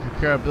bigger chunk of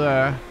curb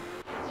there.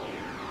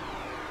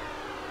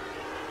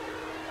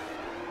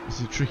 This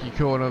is a tricky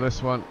corner,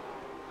 this one.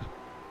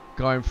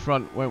 Guy in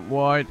front went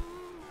wide.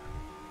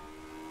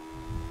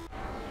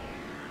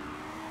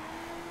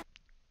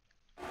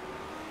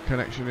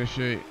 connection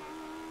issue.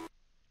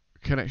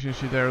 Connection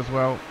issue there as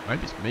well.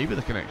 Maybe it's me with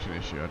the connection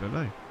issue, I don't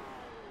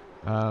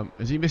know.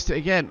 Has he missed it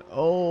again?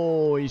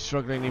 Oh, he's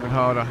struggling even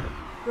harder.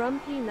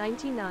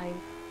 Grumpy99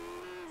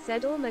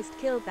 said almost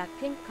killed that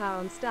pink car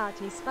on start.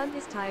 He spun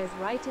his tyres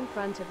right in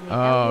front of me.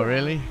 Oh,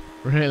 really?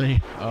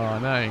 Really? Oh,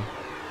 no.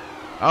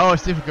 Oh,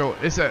 it's difficult.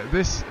 This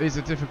is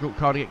a difficult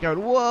car to get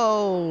going.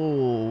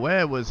 Whoa!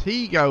 Where was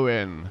he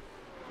going?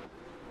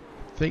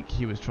 I think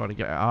he was trying to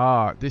get...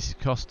 Ah, this is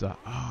Costa.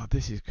 Ah,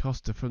 this is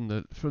Costa from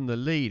the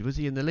lead. Was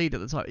he in the lead at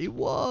the time? He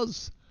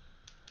was!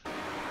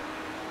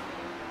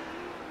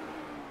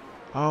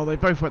 Oh, they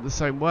both went the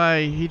same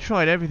way. He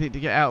tried everything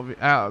to get out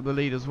of the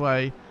leader's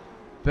way.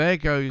 There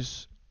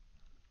goes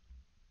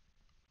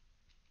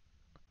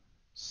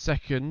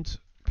second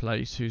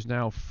place, who's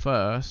now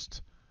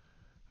first.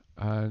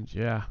 And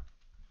yeah,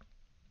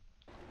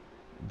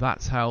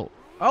 that's how.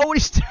 Oh,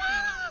 he's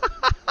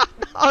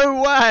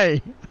no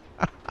way!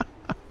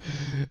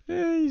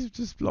 Yeah, he's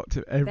just blocked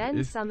it.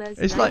 Ben Summers,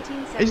 it's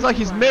like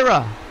his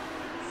mirror.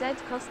 Said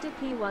Costa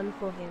P1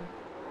 for him.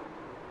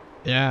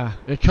 Yeah,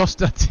 it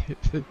Costa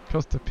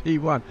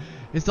P1.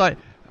 It's like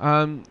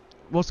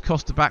what's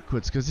Costa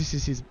backwards? Because this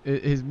is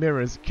his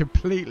mirrors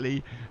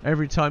completely.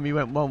 Every time he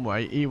went one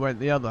way, he went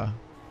the other.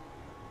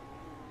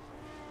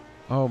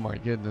 Oh my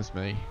goodness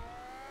me.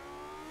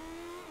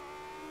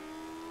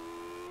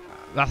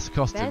 That's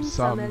cost him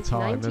some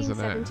time, isn't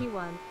it?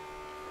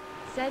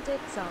 Said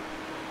it's up.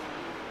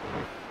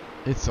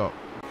 It's up.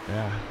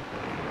 Yeah.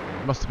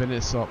 Must have been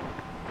it's up.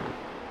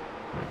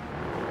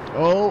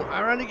 Oh,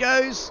 around he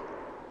goes.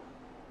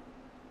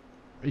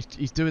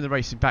 He's doing the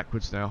racing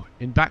backwards now.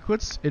 In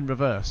backwards, in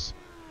reverse.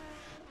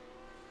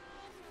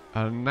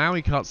 And now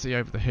he can't see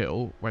over the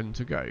hill when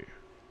to go.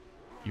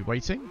 You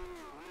waiting?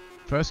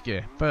 First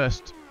gear.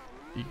 First.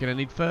 You're going to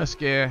need first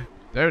gear.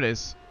 There it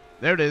is.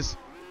 There it is.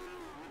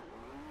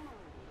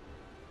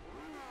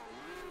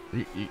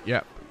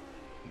 Yep.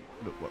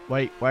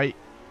 Wait.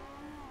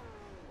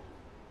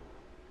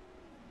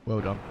 Well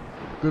done.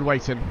 Good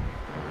waiting.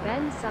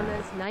 Ben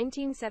Summers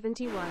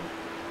 1971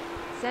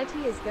 said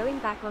he is going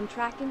back on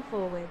track and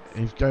forwards.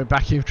 He's going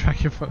back in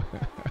track and forwards.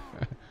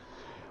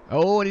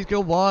 Oh, and he's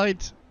gone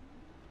wide.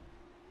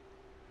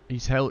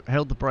 He's held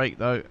the brake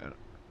though.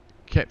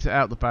 Kept it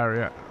out the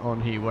barrier. On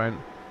he went.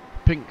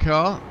 Pink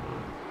car.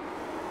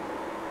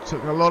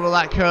 Took a lot of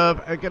that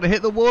curb. It's going to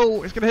hit the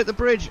wall. It's going to hit the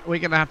bridge. We're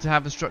going to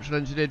have the structural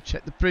engineer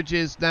check the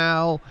bridges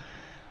now.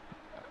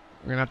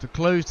 We're going to have to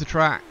close the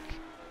track.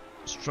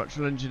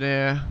 Structural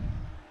engineer.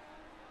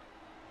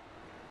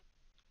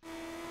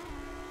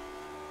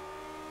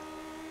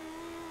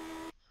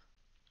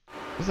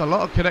 There's a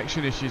lot of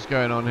connection issues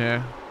going on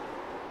here.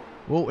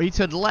 Oh, he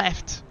turned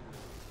left.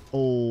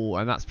 Oh,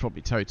 and that's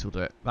probably totaled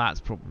it. That's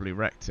probably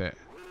wrecked it.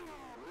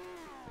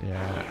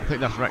 Yeah, I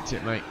think that's wrecked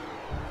it, mate.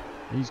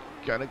 He's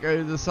gonna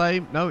go the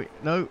same. No,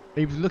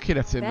 he was looking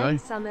at him Ben though.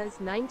 Summers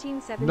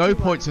 1971 No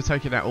points for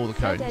taking out all the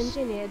cones. said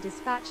engineer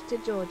dispatched to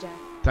Georgia.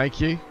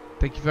 Thank you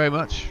very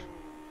much.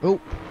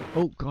 Oh,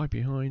 guy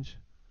behind.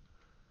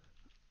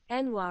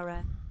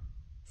 Enwara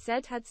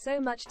said had so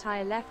much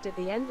tyre left at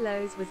the end.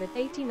 Lows was at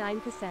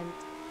 89%.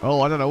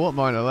 Oh, I don't know what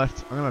mine are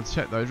left. I'm gonna have to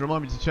check those.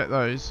 Remind me to check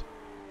those.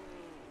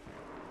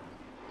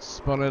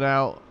 Spun it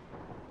out.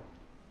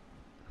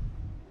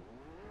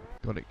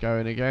 Got it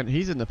going again.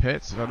 He's in the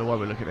pits. I don't know why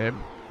we're looking at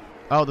him.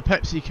 Oh, the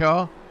Pepsi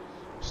car.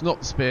 It's not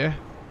the Spear.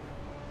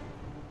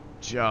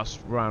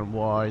 Just ran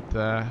wide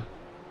there.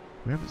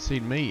 We haven't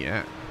seen me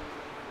yet.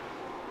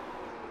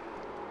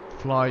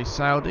 Fly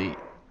Saudi.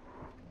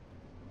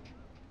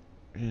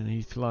 And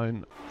he's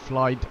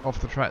flied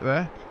off the track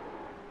there.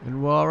 And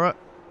Wara.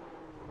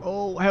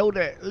 Oh, held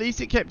it. At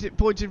least it kept it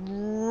pointed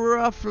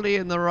roughly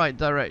in the right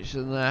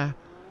direction there.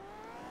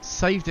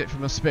 Saved it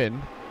from a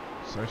spin.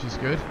 So which is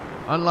good.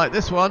 Unlike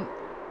this one.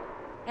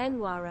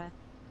 Enwara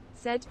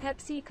said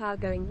Pepsi car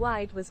going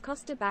wide was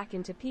Costa back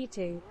into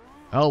P2.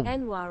 Oh,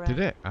 Enwara did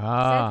it?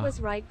 said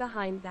was right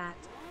behind that.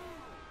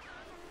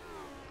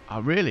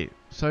 Oh, really?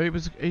 So it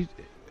was...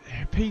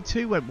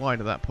 P2 went wide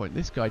at that point.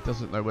 This guy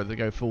doesn't know whether to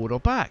go forward or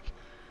back.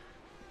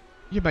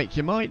 You make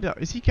your mind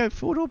up. Is he going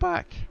forward or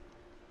back?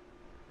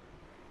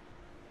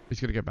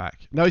 He's going to go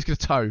back. No, he's going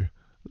to tow.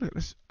 Look,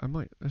 let's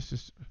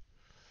just...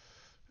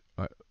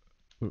 Right.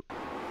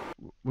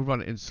 We'll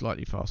run it in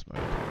slightly fast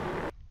mode.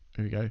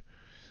 Here we go.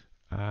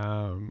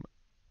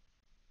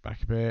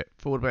 Back a bit,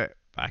 forward a bit,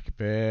 back a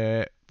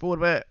bit, forward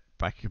a bit,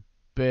 back a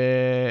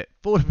bit,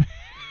 forward a bit.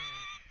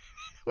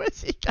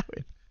 Where's he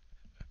going?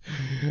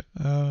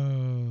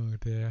 Oh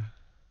dear.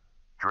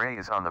 Dre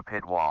is on the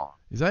pit wall.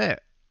 Is that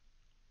it?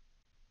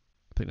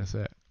 I think that's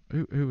it.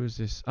 Who was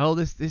this? Oh,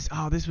 this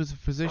was a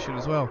position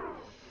as well.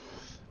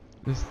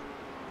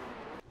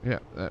 Yeah,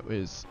 that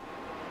was.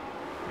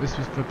 This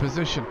was for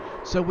position.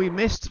 So we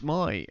missed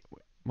my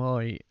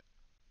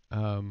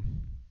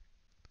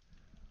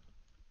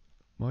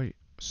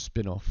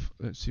spin-off.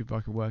 Let's see if I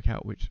can work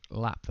out which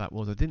lap that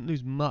was. I didn't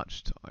lose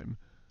much time,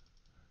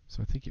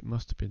 so I think it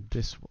must have been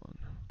this one.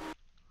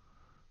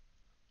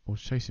 I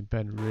was chasing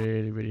Ben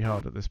really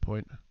hard at this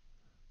point.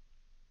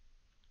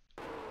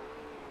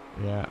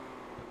 Yeah,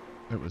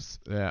 it was,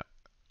 yeah.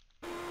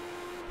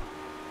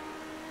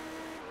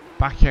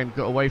 Back end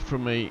got away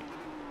from me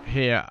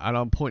here, and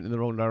I'm pointing in the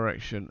wrong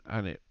direction,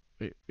 and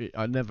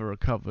I never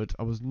recovered.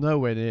 I was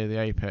nowhere near the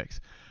apex,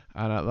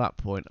 and at that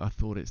point I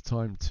thought it's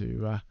time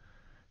to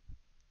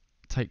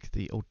take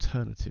the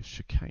alternative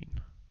chicane,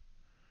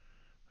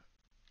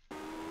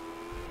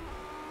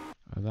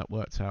 and that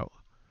worked out.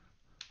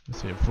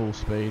 Let's see, at full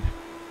speed.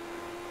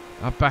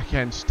 Our back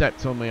end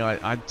stepped on me.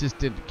 I just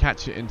didn't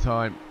catch it in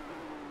time.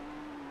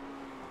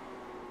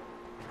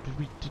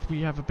 Did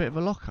we have a bit of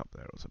a lock up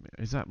there or something?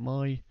 Is that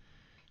my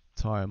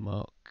tyre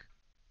mark?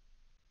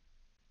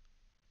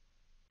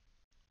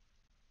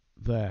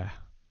 There.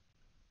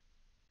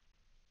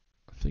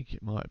 I think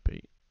it might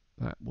be.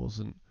 That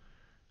was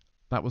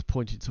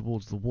pointing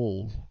towards the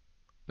wall.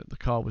 That the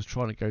car was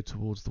trying to go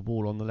towards the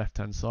wall on the left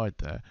hand side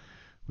there.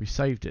 We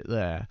saved it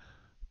there,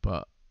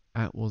 but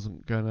that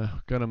wasn't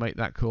gonna make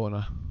that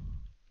corner.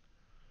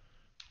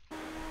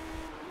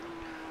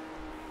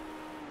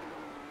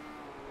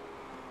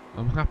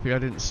 I'm happy I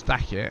didn't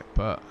stack it,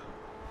 but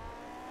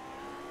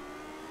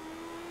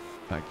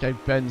that gave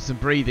Ben some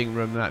breathing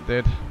room, that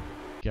did.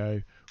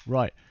 Go.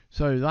 Right,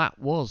 so that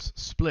was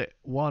split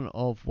 1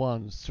 of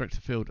 1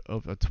 Structure Field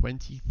of a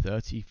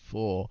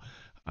 2034.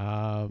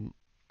 I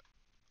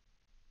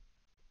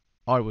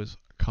was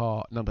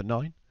car number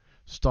 9,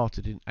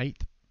 started in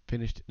 8th,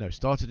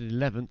 started in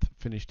 11th,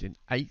 finished in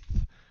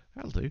 8th.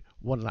 That'll do.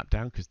 1 lap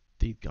down because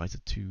these guys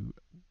are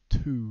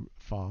too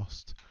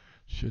fast.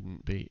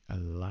 Shouldn't be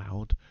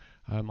allowed.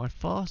 My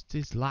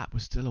fastest lap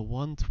was still a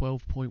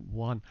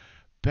 1:12.1.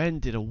 Ben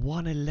did a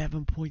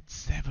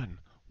 1:11.7.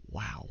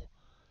 Wow,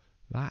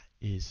 that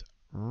is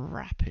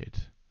rapid.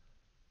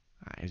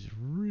 That is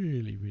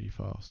really, really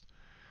fast.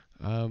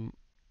 I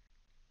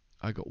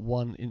got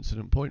 1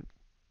 incident point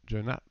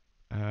during that.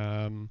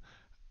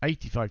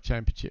 85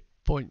 championship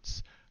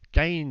points.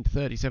 Gained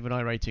 37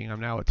 I rating.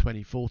 I'm now at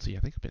 2040. I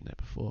think I've been there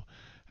before.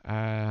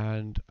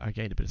 And I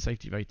gained a bit of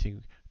safety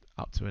rating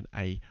up to an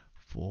A.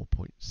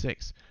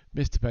 4.6.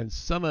 Mr. Ben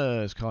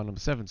Summers, car number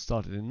 7,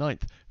 started in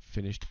 9th,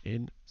 finished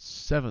in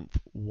 7th,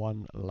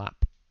 1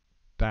 lap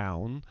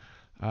down.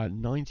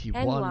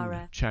 91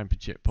 Enwara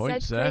championship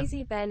points said there.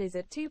 Crazy Ben is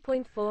at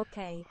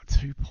 2.4k.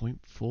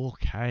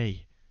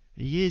 2.4k.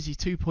 He is. He's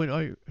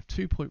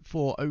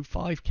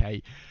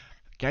 2.405k.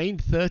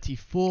 Gained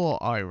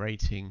 34 I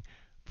rating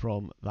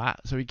from that,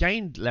 so he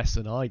gained less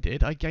than I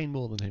did. I gained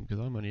more than him because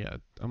I'm only a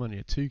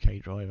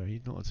 2k driver.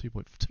 He's not a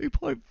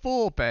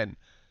 2.4. Ben.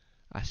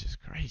 That's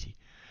just crazy.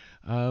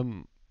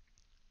 And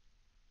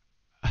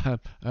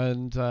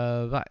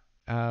that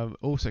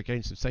also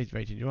gained some safety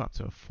rating. You're up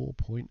to a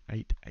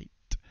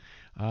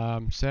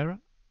 4.88. Sarah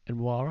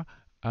Enwara,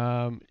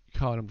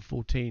 car number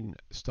 14,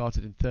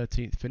 started in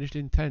 13th, finished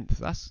in 10th.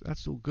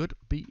 That's all good.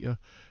 Beat your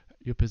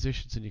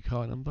positions in your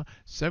car number.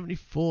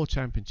 74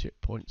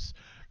 championship points.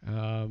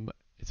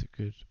 It's a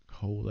good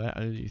hole there.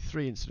 Only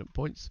 3 incident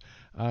points.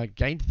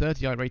 Gained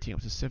 30 I rating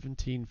up to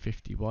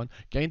 1751.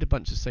 Gained a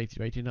bunch of safety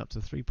rating up to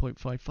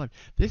 3.55.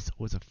 This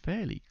was a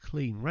fairly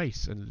clean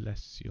race,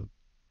 unless you're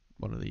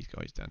one of these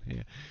guys down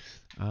here.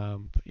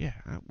 But yeah,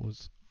 that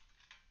was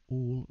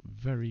all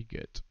very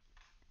good.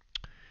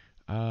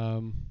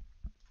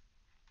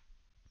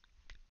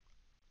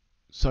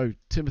 So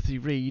Timothy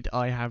Reed,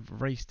 I have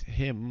raced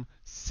him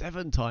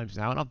 7 times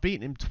now, and I've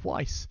beaten him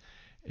twice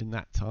in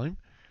that time.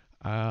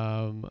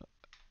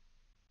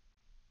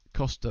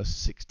 Costa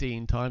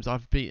 16 times.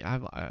 Have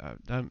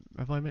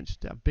I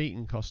mentioned it? I've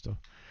beaten Costa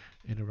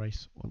in a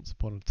race once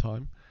upon a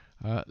time.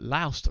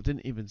 Laust, I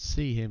didn't even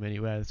see him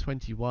anywhere.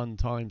 21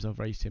 times I've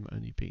raced him,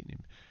 only beaten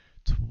him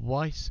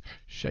twice.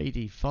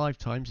 Shady 5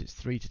 times. It's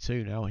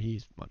 3-2 now.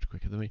 He's much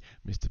quicker than me.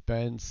 Mr.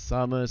 Ben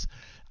Summers,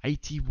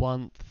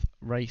 81th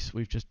race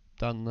we've just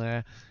done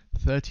there.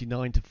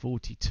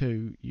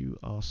 39-42. You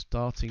are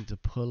starting to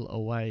pull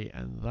away,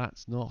 and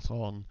that's not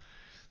on.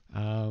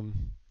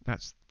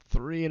 That's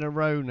 3 in a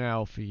row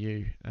now for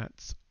you.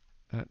 That's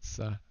got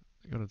to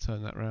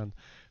turn that around.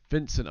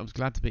 Vincent, I was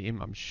glad to beat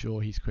him. I'm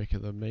sure he's quicker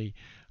than me.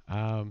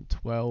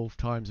 12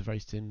 times I've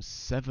raced him,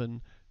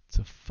 7-5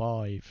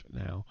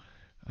 now.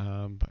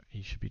 But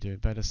he should be doing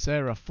better.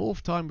 Sarah,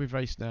 4th time we've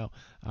raced now.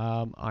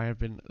 I have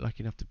been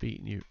lucky enough to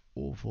beat you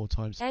all 4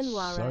 times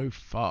Enwara so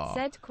far.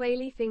 said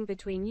Quaily thing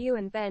between you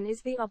and Ben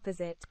is the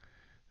opposite.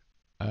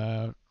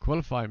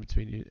 Qualifying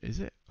between you, is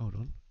it? Hold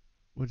on.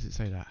 What does it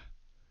say that?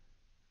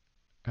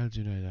 How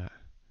do you know that?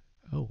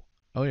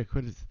 Oh yeah,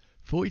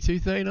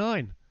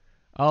 42.39.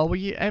 Oh,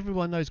 well,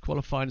 everyone knows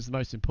qualifying is the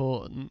most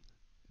important.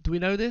 Do we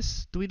know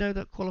this? Do we know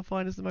that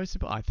qualifying is the most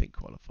important? I think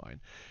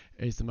qualifying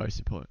is the most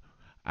important.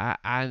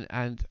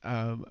 And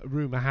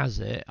rumour has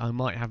it I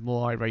might have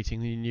more I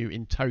rating than you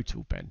in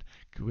total, Ben,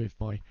 with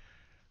my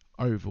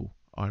oval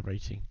I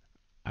rating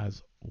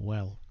as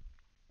well.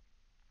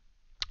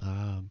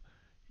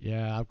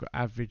 Yeah, I've got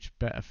average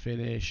better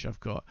finish. I've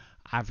got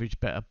average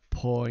better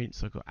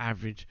points. I've got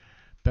average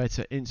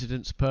better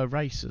incidents per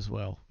race as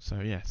well.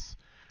 So yes,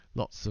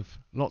 lots of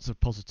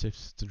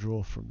positives to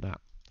draw from that.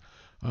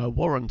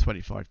 Warren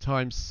 25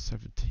 times,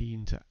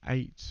 17 to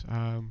 8.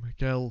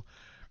 Miguel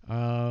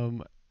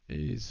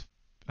is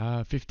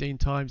 15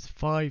 times,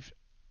 5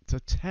 to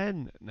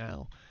 10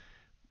 now.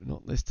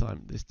 Not this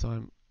time. This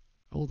time,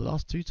 the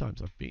last 2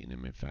 times I've beaten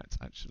him, in fact,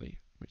 actually,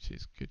 which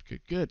is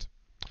good.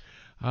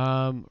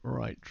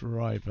 Right,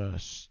 driver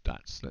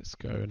stats. Let's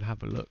go and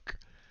have a look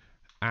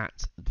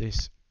at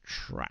this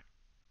track.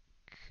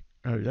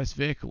 Oh, that's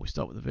vehicle. We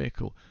start with the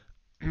vehicle.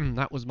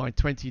 That was my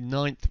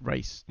 29th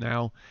race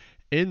now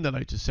in the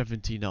Lotus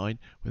 79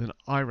 with an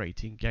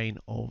iRating gain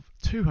of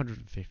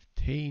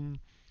 215,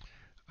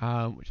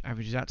 which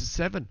averages out to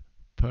 7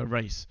 per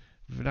race,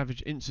 with an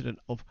average incident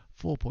of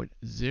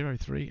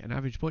 4.03 and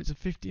average points of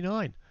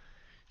 59.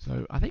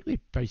 So I think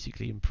we've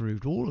basically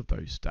improved all of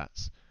those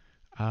stats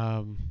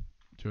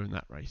during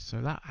that race.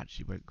 So that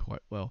actually went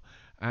quite well.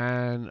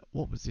 And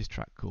what was this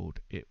track called?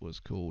 It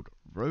was called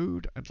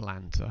Road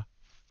Atlanta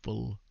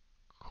Full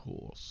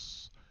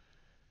Course.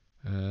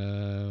 We've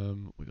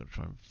got to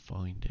try and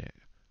find it.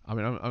 I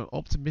mean, I'm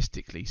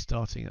optimistically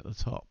starting at the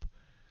top,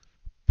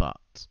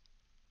 but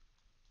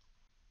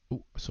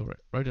sorry,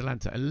 Road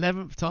Atlanta,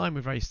 11th time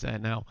we've raced there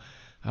now.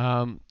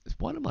 It's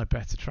one of my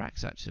better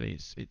tracks actually.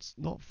 It's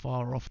not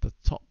far off the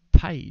top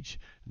page,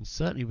 and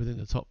certainly within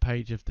the top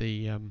page of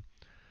the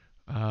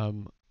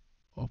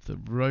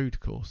road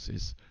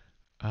courses.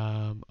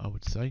 I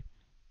would say.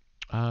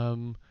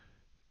 So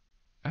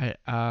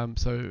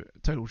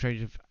total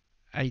change of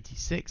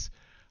 86,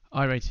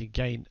 iRating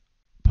gain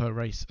per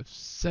race of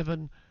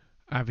 7,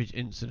 average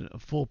incident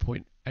of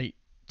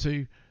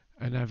 4.82,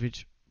 and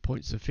average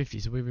points of 50.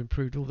 So we've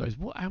improved all those.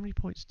 How many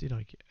points did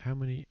I get? How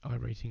many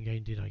iRating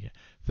gain did I get?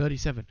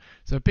 37.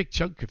 So a big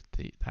chunk of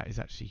that is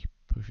actually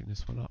pushing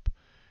this one up.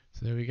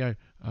 So there we go.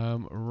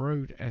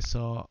 Road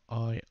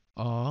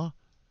SRIR.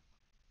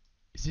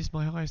 Is this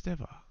my highest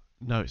ever?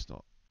 No, it's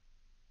not.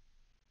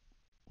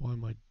 Why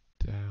am I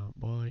down?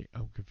 Why?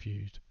 I'm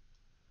confused.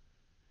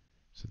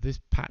 So this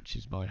patch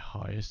is my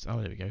highest.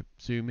 Oh, there we go.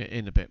 Zoom it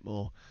in a bit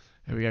more.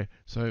 There we go.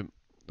 So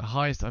the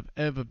highest I've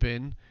ever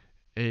been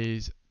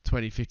is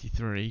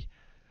 2053.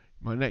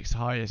 My next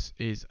highest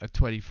is a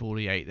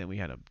 2048. Then we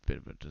had a bit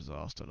of a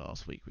disaster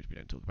last week, which we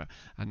don't talk about.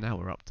 And now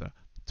we're up to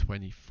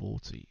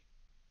 2040.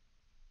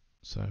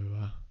 So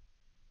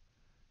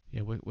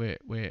yeah,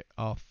 we're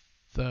our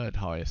 3rd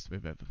highest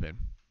we've ever been.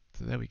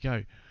 So there we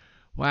go.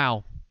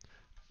 Wow.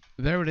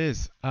 There it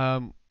is.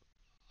 I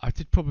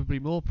did probably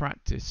more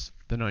practice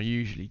than I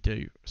usually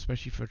do,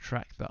 especially for a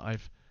track that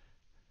I've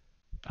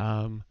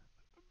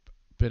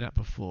been at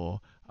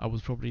before. I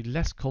was probably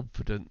less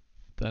confident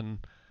than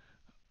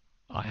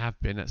I have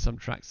been at some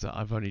tracks that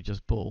I've only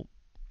just bought.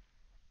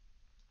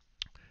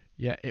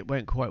 Yeah, it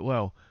went quite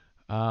well.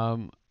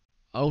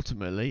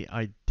 Ultimately,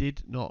 I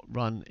did not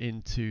run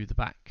into the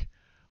back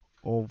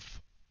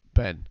of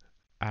Ben.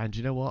 And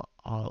you know what?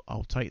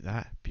 I'll take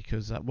that,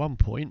 because at one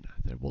point,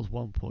 there was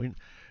one point,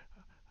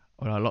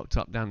 when I locked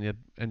up down the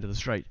end of the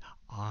straight,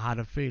 I had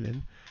a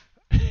feeling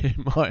it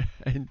might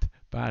end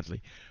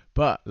badly.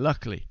 But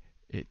luckily,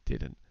 it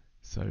didn't.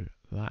 So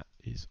that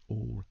is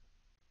all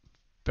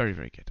very,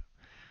 very good.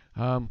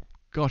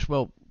 Gosh,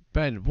 well,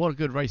 Ben, what a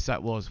good race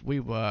that was.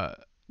 We were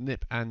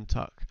nip and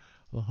tuck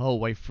the whole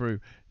way through.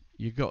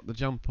 You got the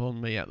jump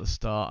on me at the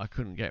start. I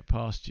couldn't get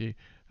past you.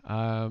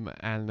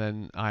 And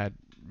then I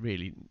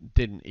really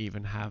didn't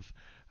even have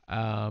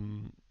a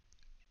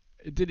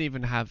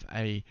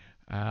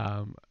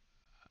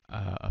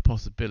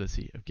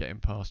possibility of getting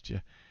past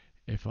you,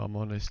 if I'm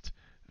honest.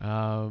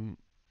 I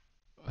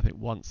think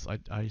once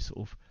I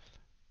sort of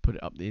put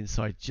it up the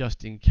inside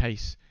just in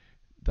case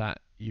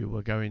that you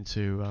were going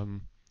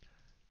to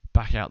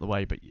back out the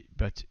way, but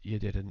you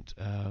didn't.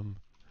 Yeah,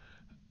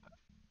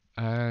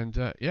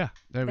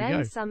 there we go.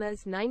 Ben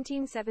Summers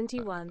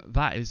 1971.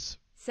 That is.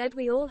 Said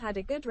we all had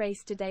a good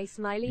race today,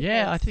 smiley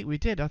Yeah, face. I think we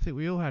did. I think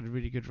we all had a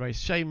really good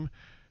race. Shame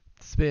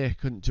Spear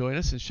couldn't join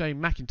us, and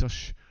Shane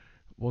McIntosh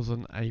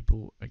wasn't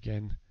able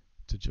again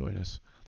to join us.